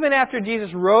even after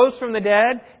Jesus rose from the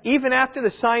dead, even after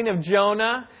the sign of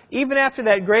Jonah, even after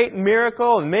that great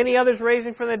miracle and many others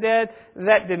raising from the dead,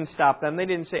 that didn't stop them. They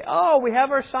didn't say, oh, we have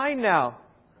our sign now.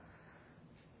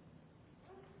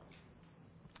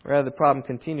 Rather, the problem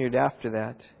continued after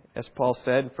that. As Paul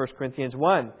said in 1 Corinthians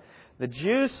 1, the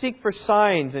Jews seek for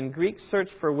signs and Greeks search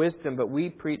for wisdom, but we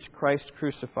preach Christ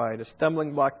crucified, a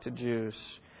stumbling block to Jews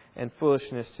and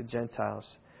foolishness to Gentiles.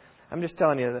 I'm just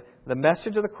telling you, the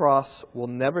message of the cross will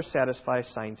never satisfy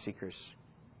sign seekers.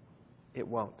 It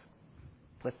won't.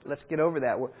 Let's get over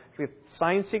that. If we have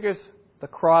sign seekers, the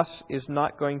cross is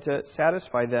not going to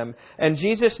satisfy them. And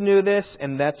Jesus knew this,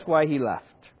 and that's why He left.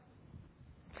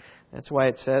 That's why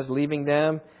it says, leaving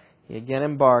them, he again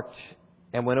embarked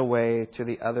and went away to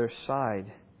the other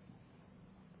side.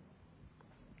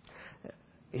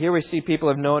 Here we see people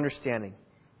of no understanding.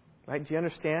 Right? Do you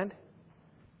understand?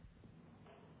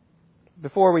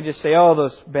 Before we just say, oh,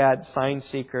 those bad sign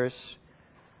seekers.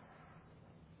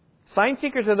 Sign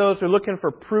seekers are those who are looking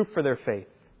for proof for their faith.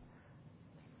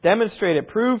 Demonstrate it.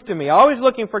 Prove to me. Always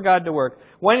looking for God to work.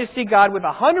 Wanting to see God with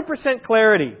 100%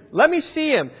 clarity. Let me see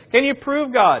Him. Can you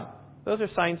prove God? Those are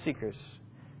sign seekers.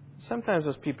 Sometimes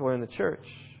those people are in the church.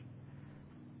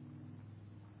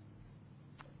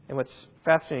 And what's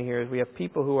fascinating here is we have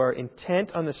people who are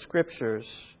intent on the Scriptures.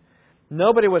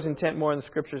 Nobody was intent more on the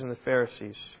Scriptures than the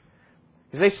Pharisees.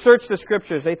 Because they search the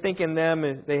Scriptures. They think in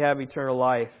them they have eternal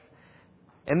life.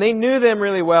 And they knew them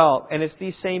really well. And it's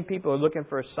these same people who are looking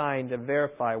for a sign to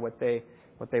verify what they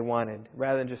wanted,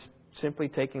 rather than just simply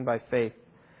taking by faith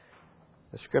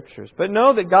the Scriptures. But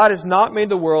know that God has not made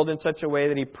the world in such a way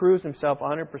that He proves Himself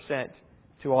 100%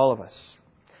 to all of us.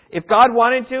 If God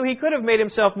wanted to, He could have made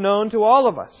Himself known to all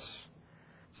of us.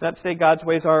 It's not to say God's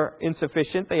ways are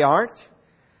insufficient. They aren't.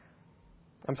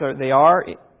 They are.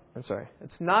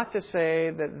 It's not to say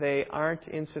that they aren't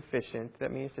insufficient.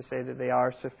 That means to say that they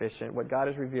are sufficient. What God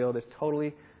has revealed is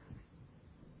totally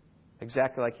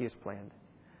exactly like He has planned.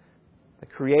 The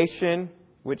creation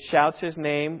which shouts His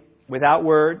name without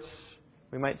words.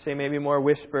 We might say maybe more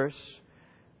whispers.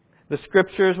 The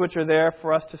Scriptures which are there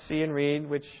for us to see and read,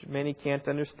 which many can't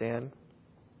understand.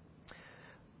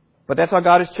 But that's how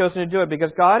God has chosen to do it,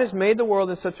 because God has made the world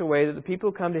in such a way that the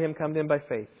people who come to Him by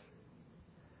faith.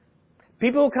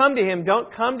 People who come to Him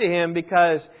don't come to Him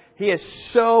because He has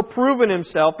so proven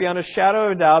Himself beyond a shadow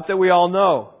of a doubt that we all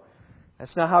know.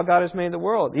 That's not how God has made the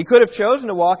world. He could have chosen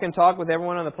to walk and talk with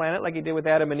everyone on the planet like He did with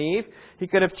Adam and Eve. He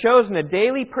could have chosen a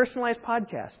daily personalized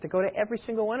podcast to go to every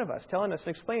single one of us, telling us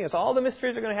and explaining us all the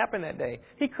mysteries that are going to happen that day.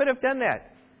 He could have done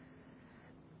that.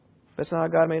 That's not how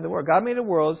God made the world. God made the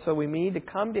world so we need to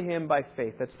come to Him by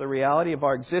faith. That's the reality of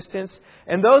our existence.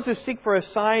 And those who seek for a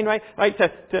sign, right,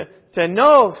 to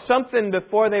know something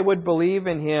before they would believe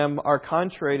in Him are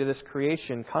contrary to this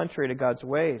creation, contrary to God's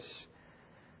ways.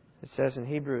 It says in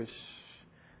Hebrews,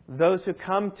 those who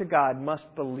come to God must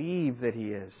believe that He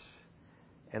is,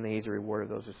 and that He's a rewarder of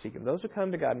those who seek Him. Those who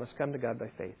come to God must come to God by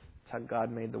faith. That's how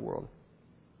God made the world.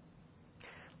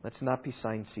 Let's not be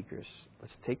sign seekers.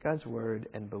 Let's take God's Word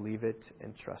and believe it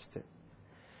and trust it.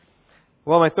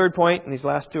 Well, my third point, and these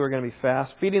last two are going to be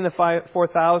fast. Feeding the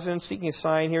 4,000, seeking a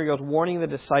sign. Here he goes, warning the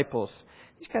disciples.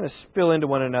 These kind of spill into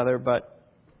one another, but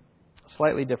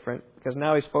slightly different. Because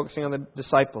now he's focusing on the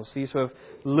disciples. These who have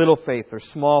little faith or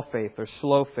small faith or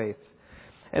slow faith.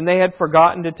 And they had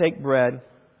forgotten to take bread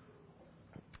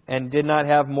and did not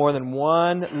have more than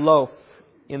one loaf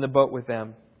in the boat with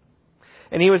them.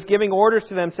 And he was giving orders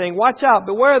to them saying, watch out,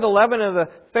 beware of the leaven of the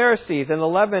Pharisees and the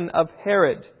leaven of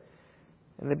Herod.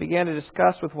 And they began to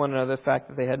discuss with one another the fact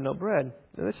that they had no bread.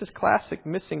 Now, this is classic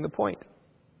missing the point.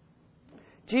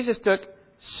 Jesus took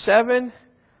 7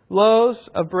 loaves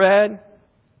of bread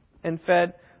and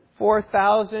fed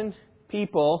 4,000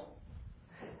 people.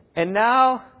 And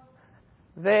now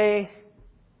they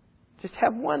just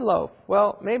have 1 loaf.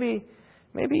 Well, maybe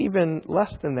even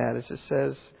less than that, as it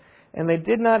says. And they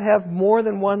did not have more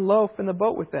than 1 loaf in the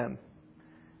boat with them.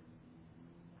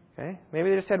 Okay?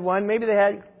 Maybe they just had 1. Maybe they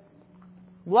had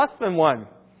less than 1.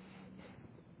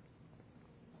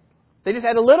 They just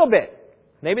had a little bit.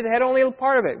 Maybe they had only a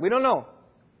part of it. We don't know.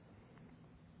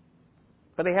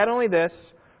 But they had only this.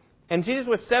 And Jesus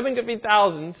was 7 could feed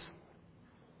thousands.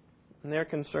 And they're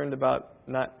concerned about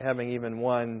not having even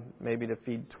 1, maybe to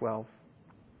feed 12.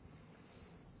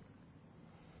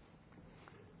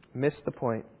 Missed the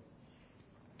point.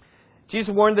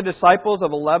 Jesus warned the disciples of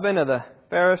the leaven of the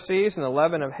Pharisees and the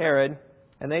leaven of Herod.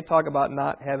 And they talk about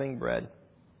not having bread.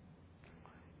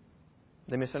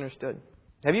 They misunderstood.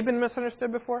 Have you been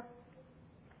misunderstood before?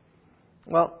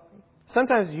 Well,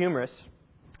 sometimes it's humorous.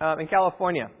 In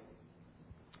California,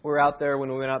 we were out there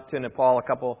when we went out to Nepal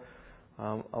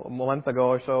a month ago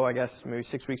or so, I guess, maybe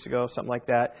 6 weeks ago, something like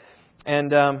that.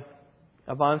 And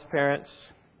Yvonne's parents,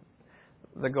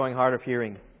 they're going hard of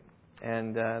hearing.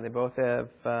 And they both have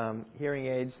hearing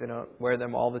aids. They don't wear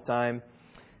them all the time.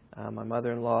 My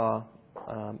mother-in-law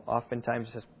oftentimes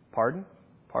says, pardon?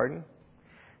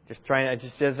 Just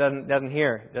doesn't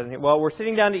hear. Well, we're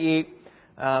sitting down to eat.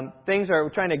 We're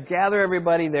trying to gather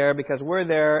everybody there because we're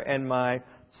there, and my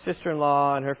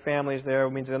sister-in-law and her family's there.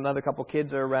 It means another couple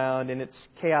kids are around, and it's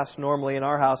chaos normally in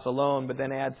our house alone, but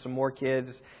then add some more kids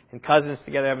and cousins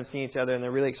together, haven't seen each other, and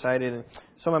they're really excited. And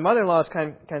so my mother-in-law is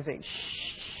kind of saying,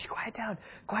 shh, quiet down,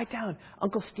 quiet down.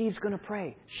 Uncle Steve's going to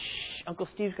pray. Shh, Uncle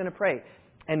Steve's going to pray.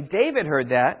 And David heard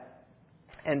that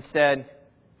and said,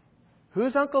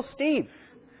 who's Uncle Steve?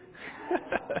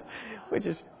 Which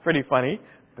is pretty funny.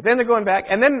 But then they're going back.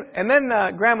 And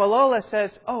then Grandma Lola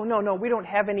says, oh, no, we don't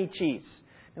have any cheese.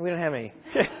 And we don't have any.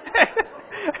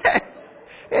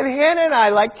 And Hannah and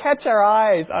I catch our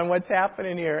eyes on what's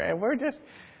happening here. And we're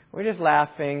just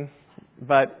laughing.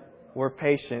 But we're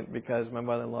patient because my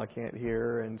mother-in-law can't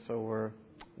hear. And so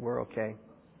we're okay.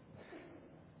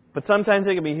 But sometimes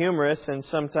it can be humorous and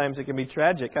sometimes it can be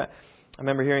tragic. I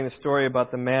remember hearing the story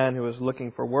about the man who was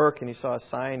looking for work and he saw a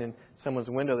sign in someone's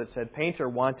window that said, painter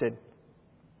wanted.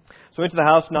 So he went to the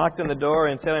house, knocked on the door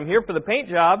and said, I'm here for the paint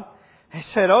job. He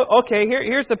said, oh, okay,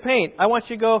 here's the paint. I want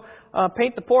you to go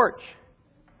paint the porch.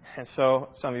 And so,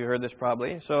 some of you heard this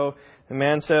probably. So the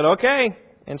man said, okay.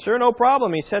 And sure, no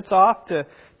problem. He sets off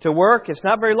to work. It's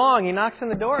not very long. He knocks on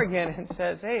the door again and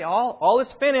says, hey, all is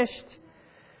finished.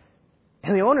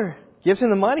 And the owner gives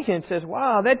him the money and says,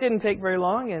 wow, that didn't take very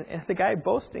long. And the guy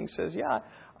boasting says, yeah,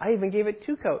 I even gave it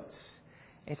 2 coats.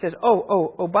 And he says,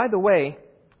 oh, by the way,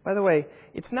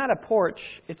 it's not a porch,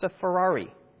 it's a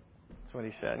Ferrari. That's what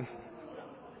he said.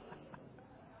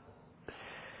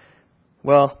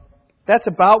 Well, that's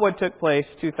about what took place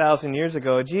 2,000 years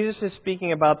ago. Jesus is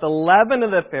speaking about the leaven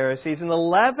of the Pharisees and the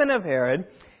leaven of Herod.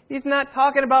 He's not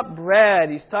talking about bread.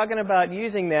 He's talking about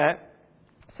using that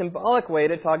symbolic way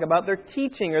to talk about their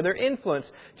teaching or their influence.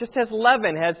 Just as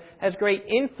leaven has great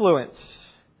influence.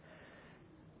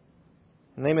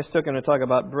 And they mistook him to talk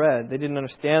about bread. They didn't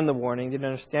understand the warning, didn't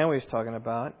understand what he was talking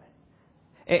about.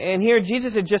 And here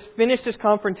Jesus had just finished his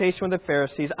confrontation with the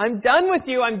Pharisees. I'm done with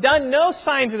you. I'm done. No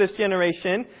signs of this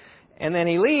generation. And then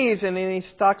he leaves and then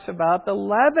he talks about the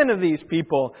leaven of these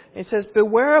people. He says,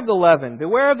 beware of the leaven.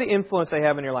 Beware of the influence they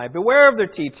have in your life. Beware of their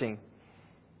teaching.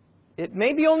 It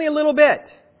may be only a little bit.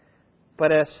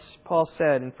 But as Paul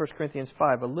said in 1 Corinthians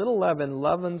 5, a little leaven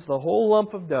leavens the whole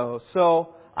lump of dough.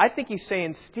 So I think he's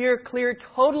saying steer clear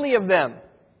totally of them.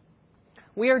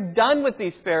 We are done with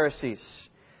these Pharisees.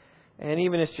 And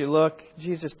even as you look,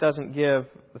 Jesus doesn't give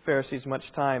the Pharisees much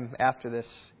time after this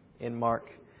in Mark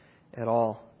at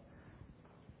all.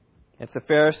 It's the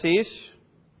Pharisees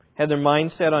had their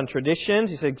mindset on traditions.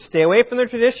 He said, stay away from their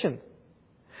tradition.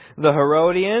 The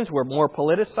Herodians were more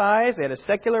politicized. They had a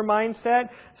secular mindset.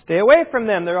 Stay away from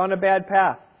them. They're on a bad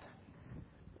path.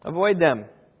 Avoid them.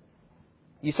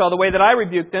 You saw the way that I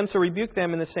rebuked them, so rebuke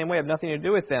them in the same way. I have nothing to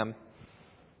do with them.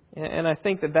 And I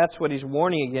think that that's what he's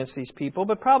warning against these people,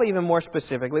 but probably even more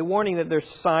specifically, warning that they're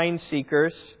sign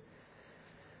seekers.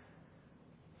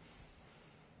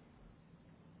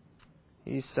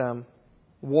 He's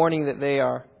warning that they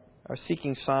are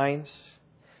seeking signs.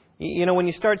 You know, when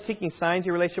you start seeking signs in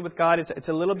your relationship with God, it's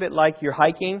a little bit like you're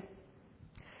hiking.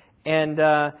 And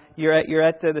you're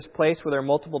at this place where there are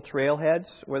multiple trailheads,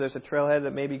 where there's a trailhead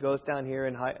that maybe goes down here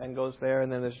and goes there,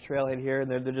 and then there's a trailhead here,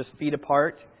 and they're just feet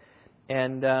apart.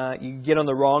 And you get on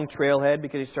the wrong trailhead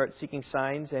because you start seeking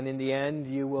signs, and in the end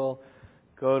you will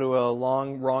go to a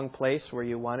wrong place where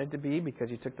you wanted to be because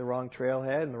you took the wrong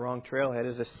trailhead, and the wrong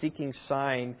trailhead is a seeking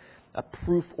sign, a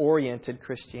proof-oriented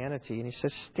Christianity. And he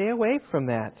says, stay away from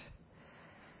that.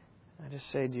 I just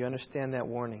say, do you understand that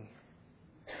warning?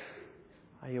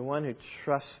 Are you one who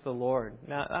trusts the Lord?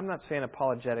 Now, I'm not saying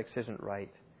apologetics isn't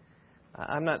right.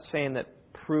 I'm not saying that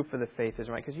proof of the faith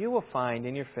isn't right, because you will find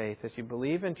in your faith, as you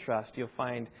believe and trust, you'll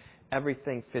find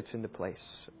everything fits into place.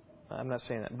 I'm not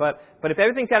saying that. But if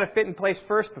everything's got to fit in place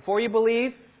first before you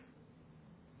believe,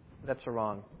 that's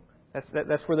wrong.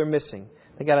 That's where they're missing.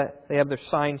 They have their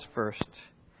signs first.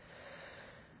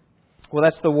 Well,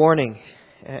 that's the warning.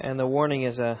 And the warning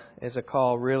is a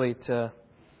call really to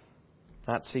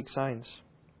not seek signs.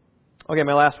 Okay,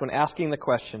 my last one, asking the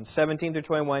question. 17 through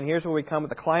 21. Here's where we come with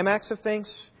the climax of things.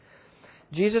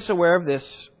 Jesus, aware of this,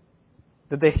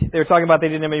 that they were talking about they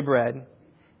didn't have any bread,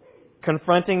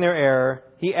 confronting their error,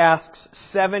 he asks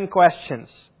 7 questions.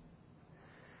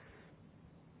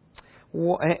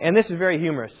 And this is very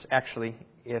humorous, actually,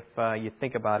 if you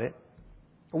think about it.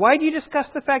 Why do you discuss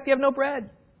the fact you have no bread?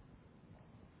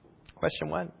 Question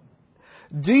 1.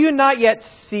 Do you not yet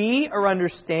see or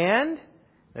understand?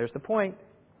 There's the point.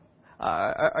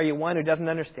 Are you one who doesn't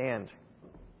understand?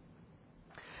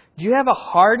 Do you have a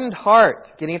hardened heart,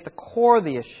 getting at the core of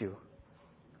the issue?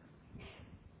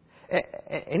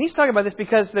 And he's talking about this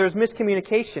because there's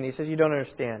miscommunication. He says you don't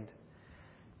understand.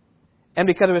 And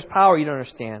because of his power, you don't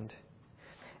understand.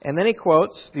 And then he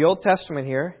quotes the Old Testament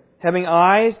here. Having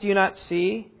eyes, do you not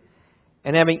see?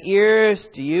 And having ears,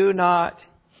 do you not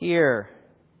hear?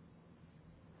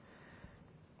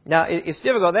 Now, it's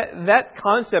difficult. That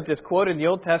concept is quoted in the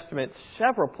Old Testament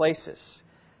several places.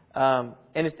 And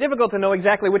it's difficult to know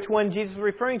exactly which one Jesus is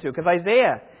referring to, because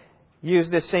Isaiah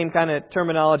used this same kind of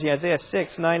terminology, Isaiah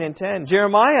 6, 9, and 10.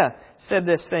 Jeremiah said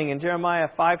this thing in Jeremiah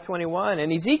 5:21.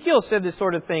 And Ezekiel said this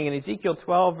sort of thing in Ezekiel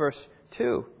 12, verse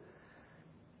 2.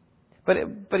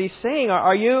 But he's saying,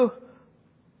 do you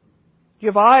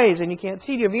have eyes and you can't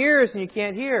see? Do you have ears and you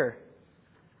can't hear?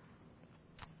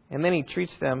 And then he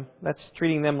treats them, that's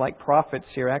treating them like prophets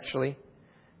here actually.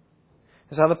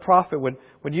 That's how the prophet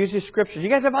would use his scriptures. You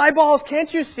guys have eyeballs,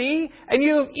 can't you see? And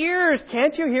you have ears,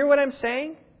 can't you hear what I'm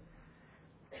saying?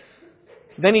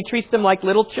 Then he treats them like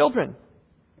little children.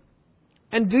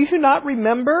 And do you not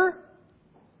remember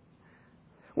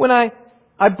when I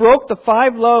broke the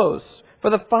 5 loaves for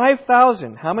the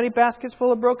 5,000? How many baskets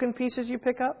full of broken pieces you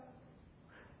pick up?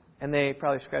 And they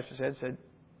probably scratched his head and said,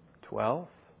 12.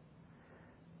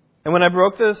 And when I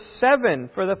broke the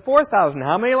 7 for the 4,000,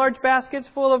 how many large baskets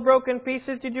full of broken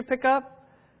pieces did you pick up?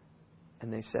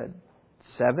 And they said,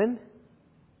 7.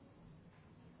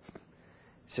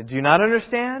 He said, do you not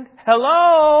understand?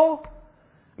 Hello?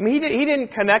 I mean, he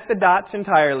didn't connect the dots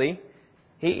entirely.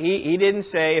 He didn't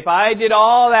say, if I did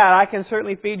all that, I can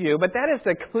certainly feed you. But that is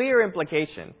the clear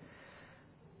implication.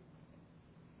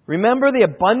 Remember the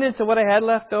abundance of what I had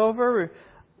left over?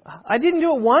 I didn't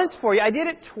do it once for you. I did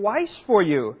it twice for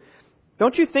you.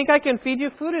 Don't you think I can feed you?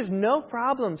 Food is no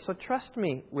problem, so trust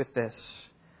me with this.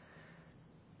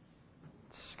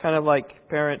 It's kind of like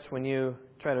parents when you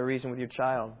try to reason with your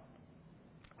child.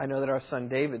 I know that our son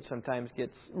David sometimes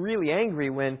gets really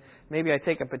angry when maybe I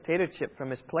take a potato chip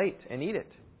from his plate and eat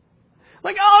it.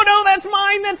 Like, oh no, that's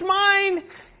mine!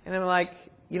 And I'm like,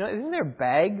 isn't there a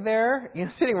bag there?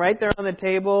 Sitting right there on the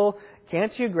table.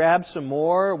 Can't you grab some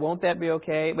more? Won't that be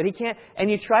okay? But he can't.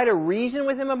 And you try to reason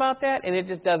with him about that, and it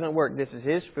just doesn't work. This is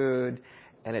his food,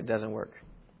 and it doesn't work.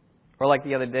 Or like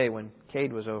the other day when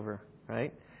Cade was over,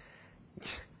 right?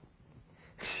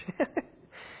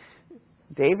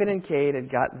 David and Cade had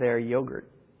got their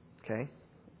yogurt. Okay?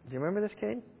 Do you remember this,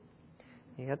 Cade?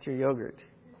 You got your yogurt.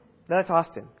 That's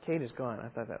Austin. Cade is gone. I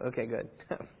thought that. Okay, good.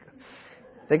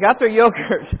 They got their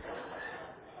yogurt.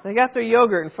 They got their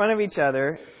yogurt in front of each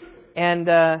other, and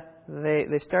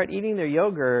they start eating their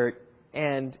yogurt,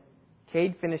 and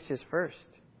Cade finished his first.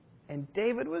 And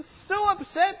David was so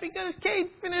upset because Cade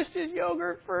finished his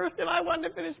yogurt first, and I wanted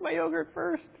to finish my yogurt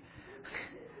first.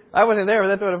 I wasn't there, but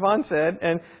that's what Yvonne said.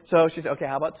 And so she said, okay,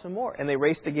 how about some more? And they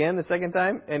raced again the second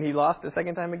time, and he lost the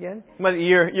second time again. But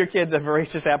your kids have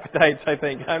voracious appetites, I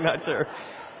think. I'm not sure.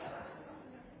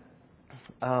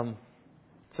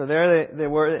 So there they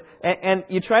were. And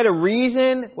you try to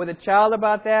reason with a child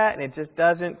about that, and it just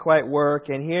doesn't quite work.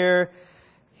 And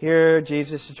here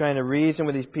Jesus is trying to reason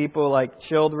with these people like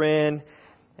children,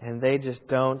 and they just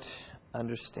don't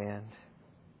understand.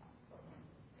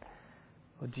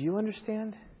 Well, do you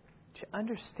understand? Do you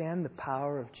understand the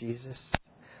power of Jesus?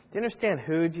 Do you understand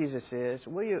who Jesus is?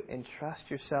 Will you entrust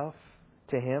yourself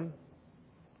to Him?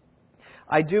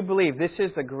 I do believe this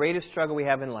is the greatest struggle we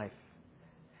have in life,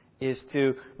 is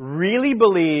to really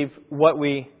believe what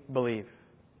we believe.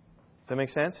 Does that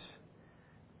make sense?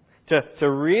 To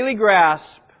really grasp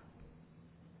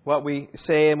what we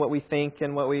say and what we think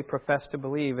and what we profess to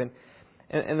believe. And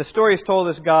the story is told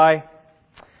of this guy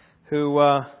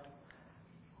who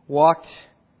walked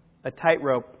a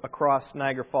tightrope across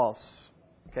Niagara Falls.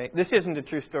 Okay, this isn't a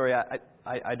true story,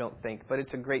 I don't think, but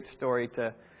it's a great story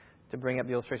to bring up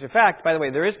the illustration. In fact, by the way,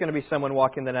 there is going to be someone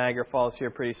walking the Niagara Falls here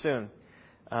pretty soon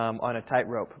on a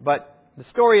tightrope. But the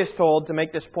story is told to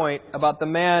make this point about the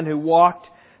man who walked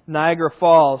Niagara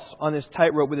Falls on this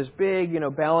tightrope with this big,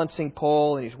 balancing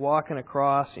pole, and he's walking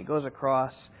across. He goes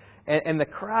across, and the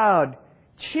crowd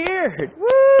cheered.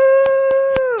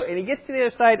 Woo! And he gets to the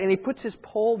other side, and he puts his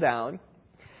pole down.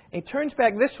 And he turns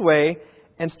back this way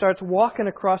and starts walking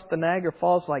across the Niagara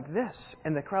Falls like this.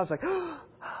 And the crowd's like,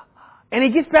 and he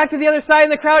gets back to the other side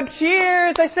and the crowd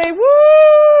cheers. They say,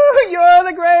 woo, you're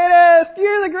the greatest.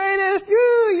 You're the greatest.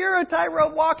 You're a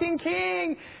tightrope walking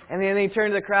king. And then he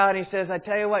turns to the crowd and he says, I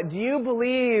tell you what, do you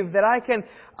believe that I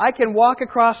can walk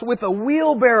across with a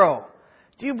wheelbarrow?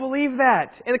 Do you believe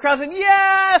that? And the crowd said,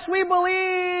 yes, we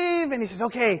believe. And he says,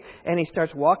 okay. And he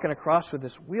starts walking across with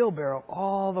this wheelbarrow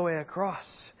all the way across.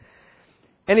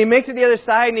 And he makes it to the other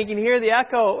side, and he can hear the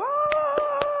echo.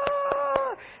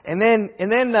 Ah! And then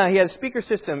he had a speaker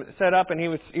system set up, and he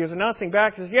was announcing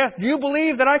back. He says, "Yes, do you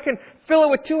believe that I can fill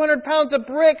it with 200 pounds of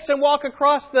bricks and walk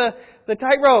across the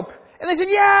tightrope?" And they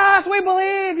said, yes, we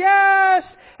believe, yes.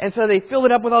 And so they filled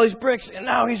it up with all these bricks, and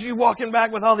now he's walking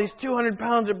back with all these 200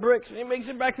 pounds of bricks, and he makes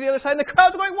it back to the other side, and the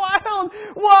crowd's going wild.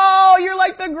 Whoa, you're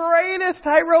like the greatest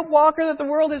tightrope walker that the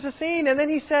world has seen. And then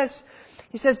he says,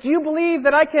 do you believe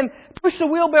that I can push the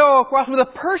wheelbarrow across with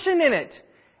a person in it?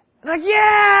 And they're like,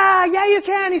 yeah, you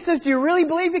can. He says, do you really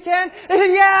believe you can? They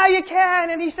said, yeah, you can.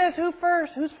 And he says, who's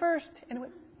first? And it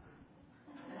went,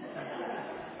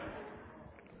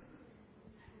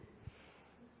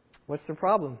 what's the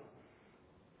problem?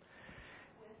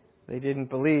 They didn't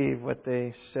believe what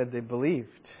they said they believed.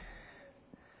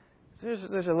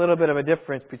 There's a little bit of a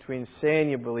difference between saying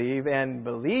you believe and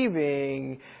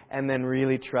believing and then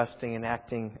really trusting and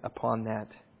acting upon that.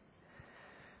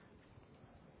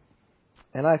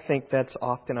 And I think that's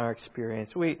often our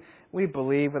experience. We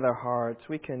believe with our hearts.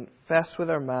 We confess with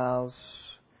our mouths.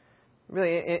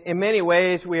 Really, in many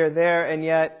ways, we are there, and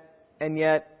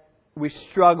yet we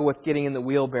struggle with getting in the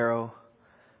wheelbarrow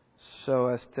so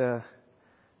as to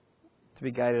be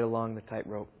guided along the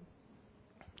tightrope.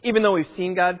 Even though we've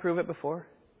seen God prove it before,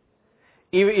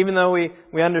 even though we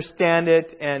understand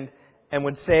it and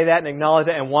would say that and acknowledge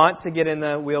it and want to get in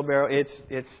the wheelbarrow,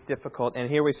 it's difficult. And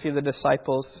here we see the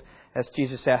disciples as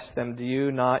Jesus asked them, do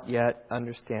you not yet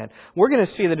understand? We're going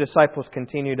to see the disciples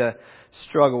continue to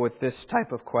struggle with this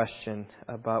type of question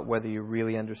about whether you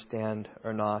really understand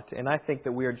or not. And I think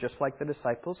that we are just like the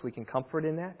disciples. We can comfort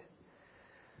in that.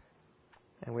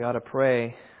 And we ought to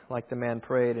pray like the man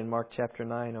prayed in Mark chapter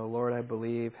 9, "O Lord, I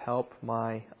believe, help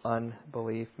my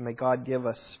unbelief." May God give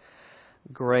us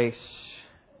grace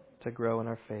to grow in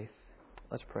our faith.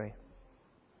 Let's pray.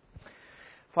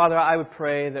 Father, I would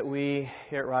pray that we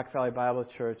here at Rock Valley Bible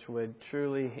Church would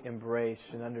truly embrace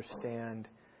and understand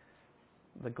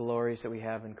the glories that we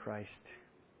have in Christ.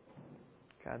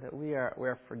 God, that we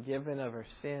are forgiven of our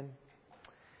sin,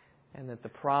 and that the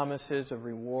promises of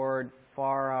reward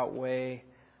far outweigh,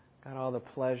 God, all the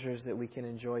pleasures that we can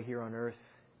enjoy here on earth.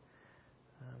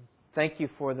 Thank you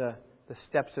for the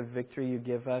steps of victory you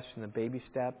give us and the baby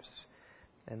steps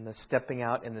and the stepping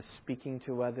out and the speaking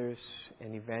to others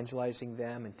and evangelizing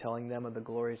them and telling them of the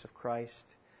glories of Christ.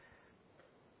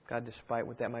 God, despite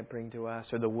what that might bring to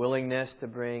us, or the willingness to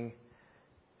bring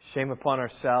shame upon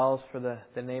ourselves for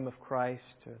the name of Christ,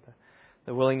 or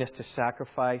the willingness to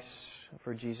sacrifice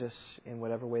for Jesus in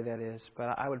whatever way that is.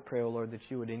 But I would pray, O Lord, that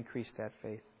you would increase that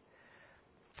faith.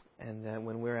 And that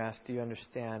when we're asked, do you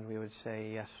understand? We would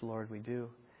say, yes, Lord, we do.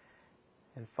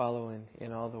 And follow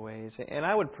in all the ways. And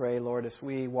I would pray, Lord, as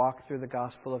we walk through the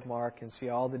Gospel of Mark and see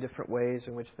all the different ways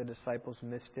in which the disciples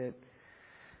missed it,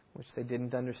 which they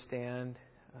didn't understand,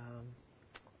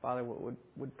 Father,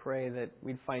 would pray that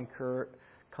we'd find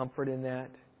comfort in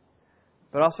that.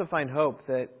 But also find hope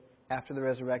that after the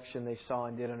resurrection they saw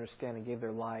and did understand and gave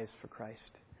their lives for Christ.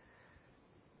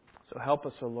 So help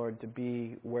us, O Lord, to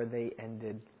be where they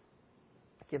ended,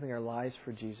 giving our lives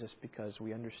for Jesus because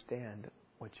we understand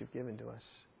what you've given to us.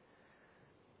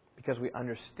 Because we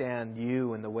understand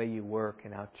you and the way you work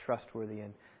and how trustworthy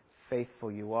and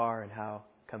faithful you are and how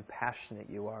compassionate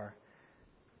you are.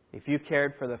 If you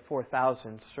cared for the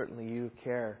 4,000, certainly you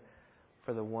care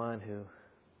for the one who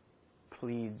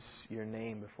pleads your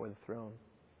name before the throne.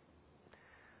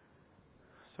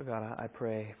 So God, I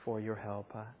pray for your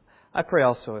help. I pray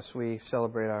also as we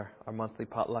celebrate our monthly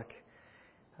potluck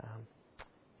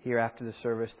here after the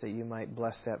service, that you might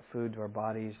bless that food to our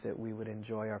bodies, that we would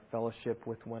enjoy our fellowship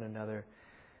with one another,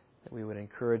 that we would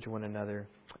encourage one another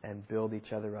and build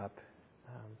each other up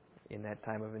in that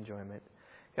time of enjoyment.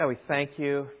 God, we thank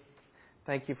you.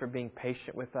 Thank you for being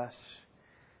patient with us,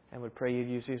 and would pray you'd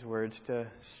use these words to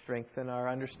strengthen our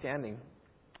understanding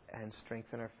and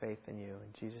strengthen our faith in you.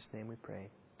 In Jesus' name we pray.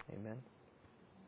 Amen.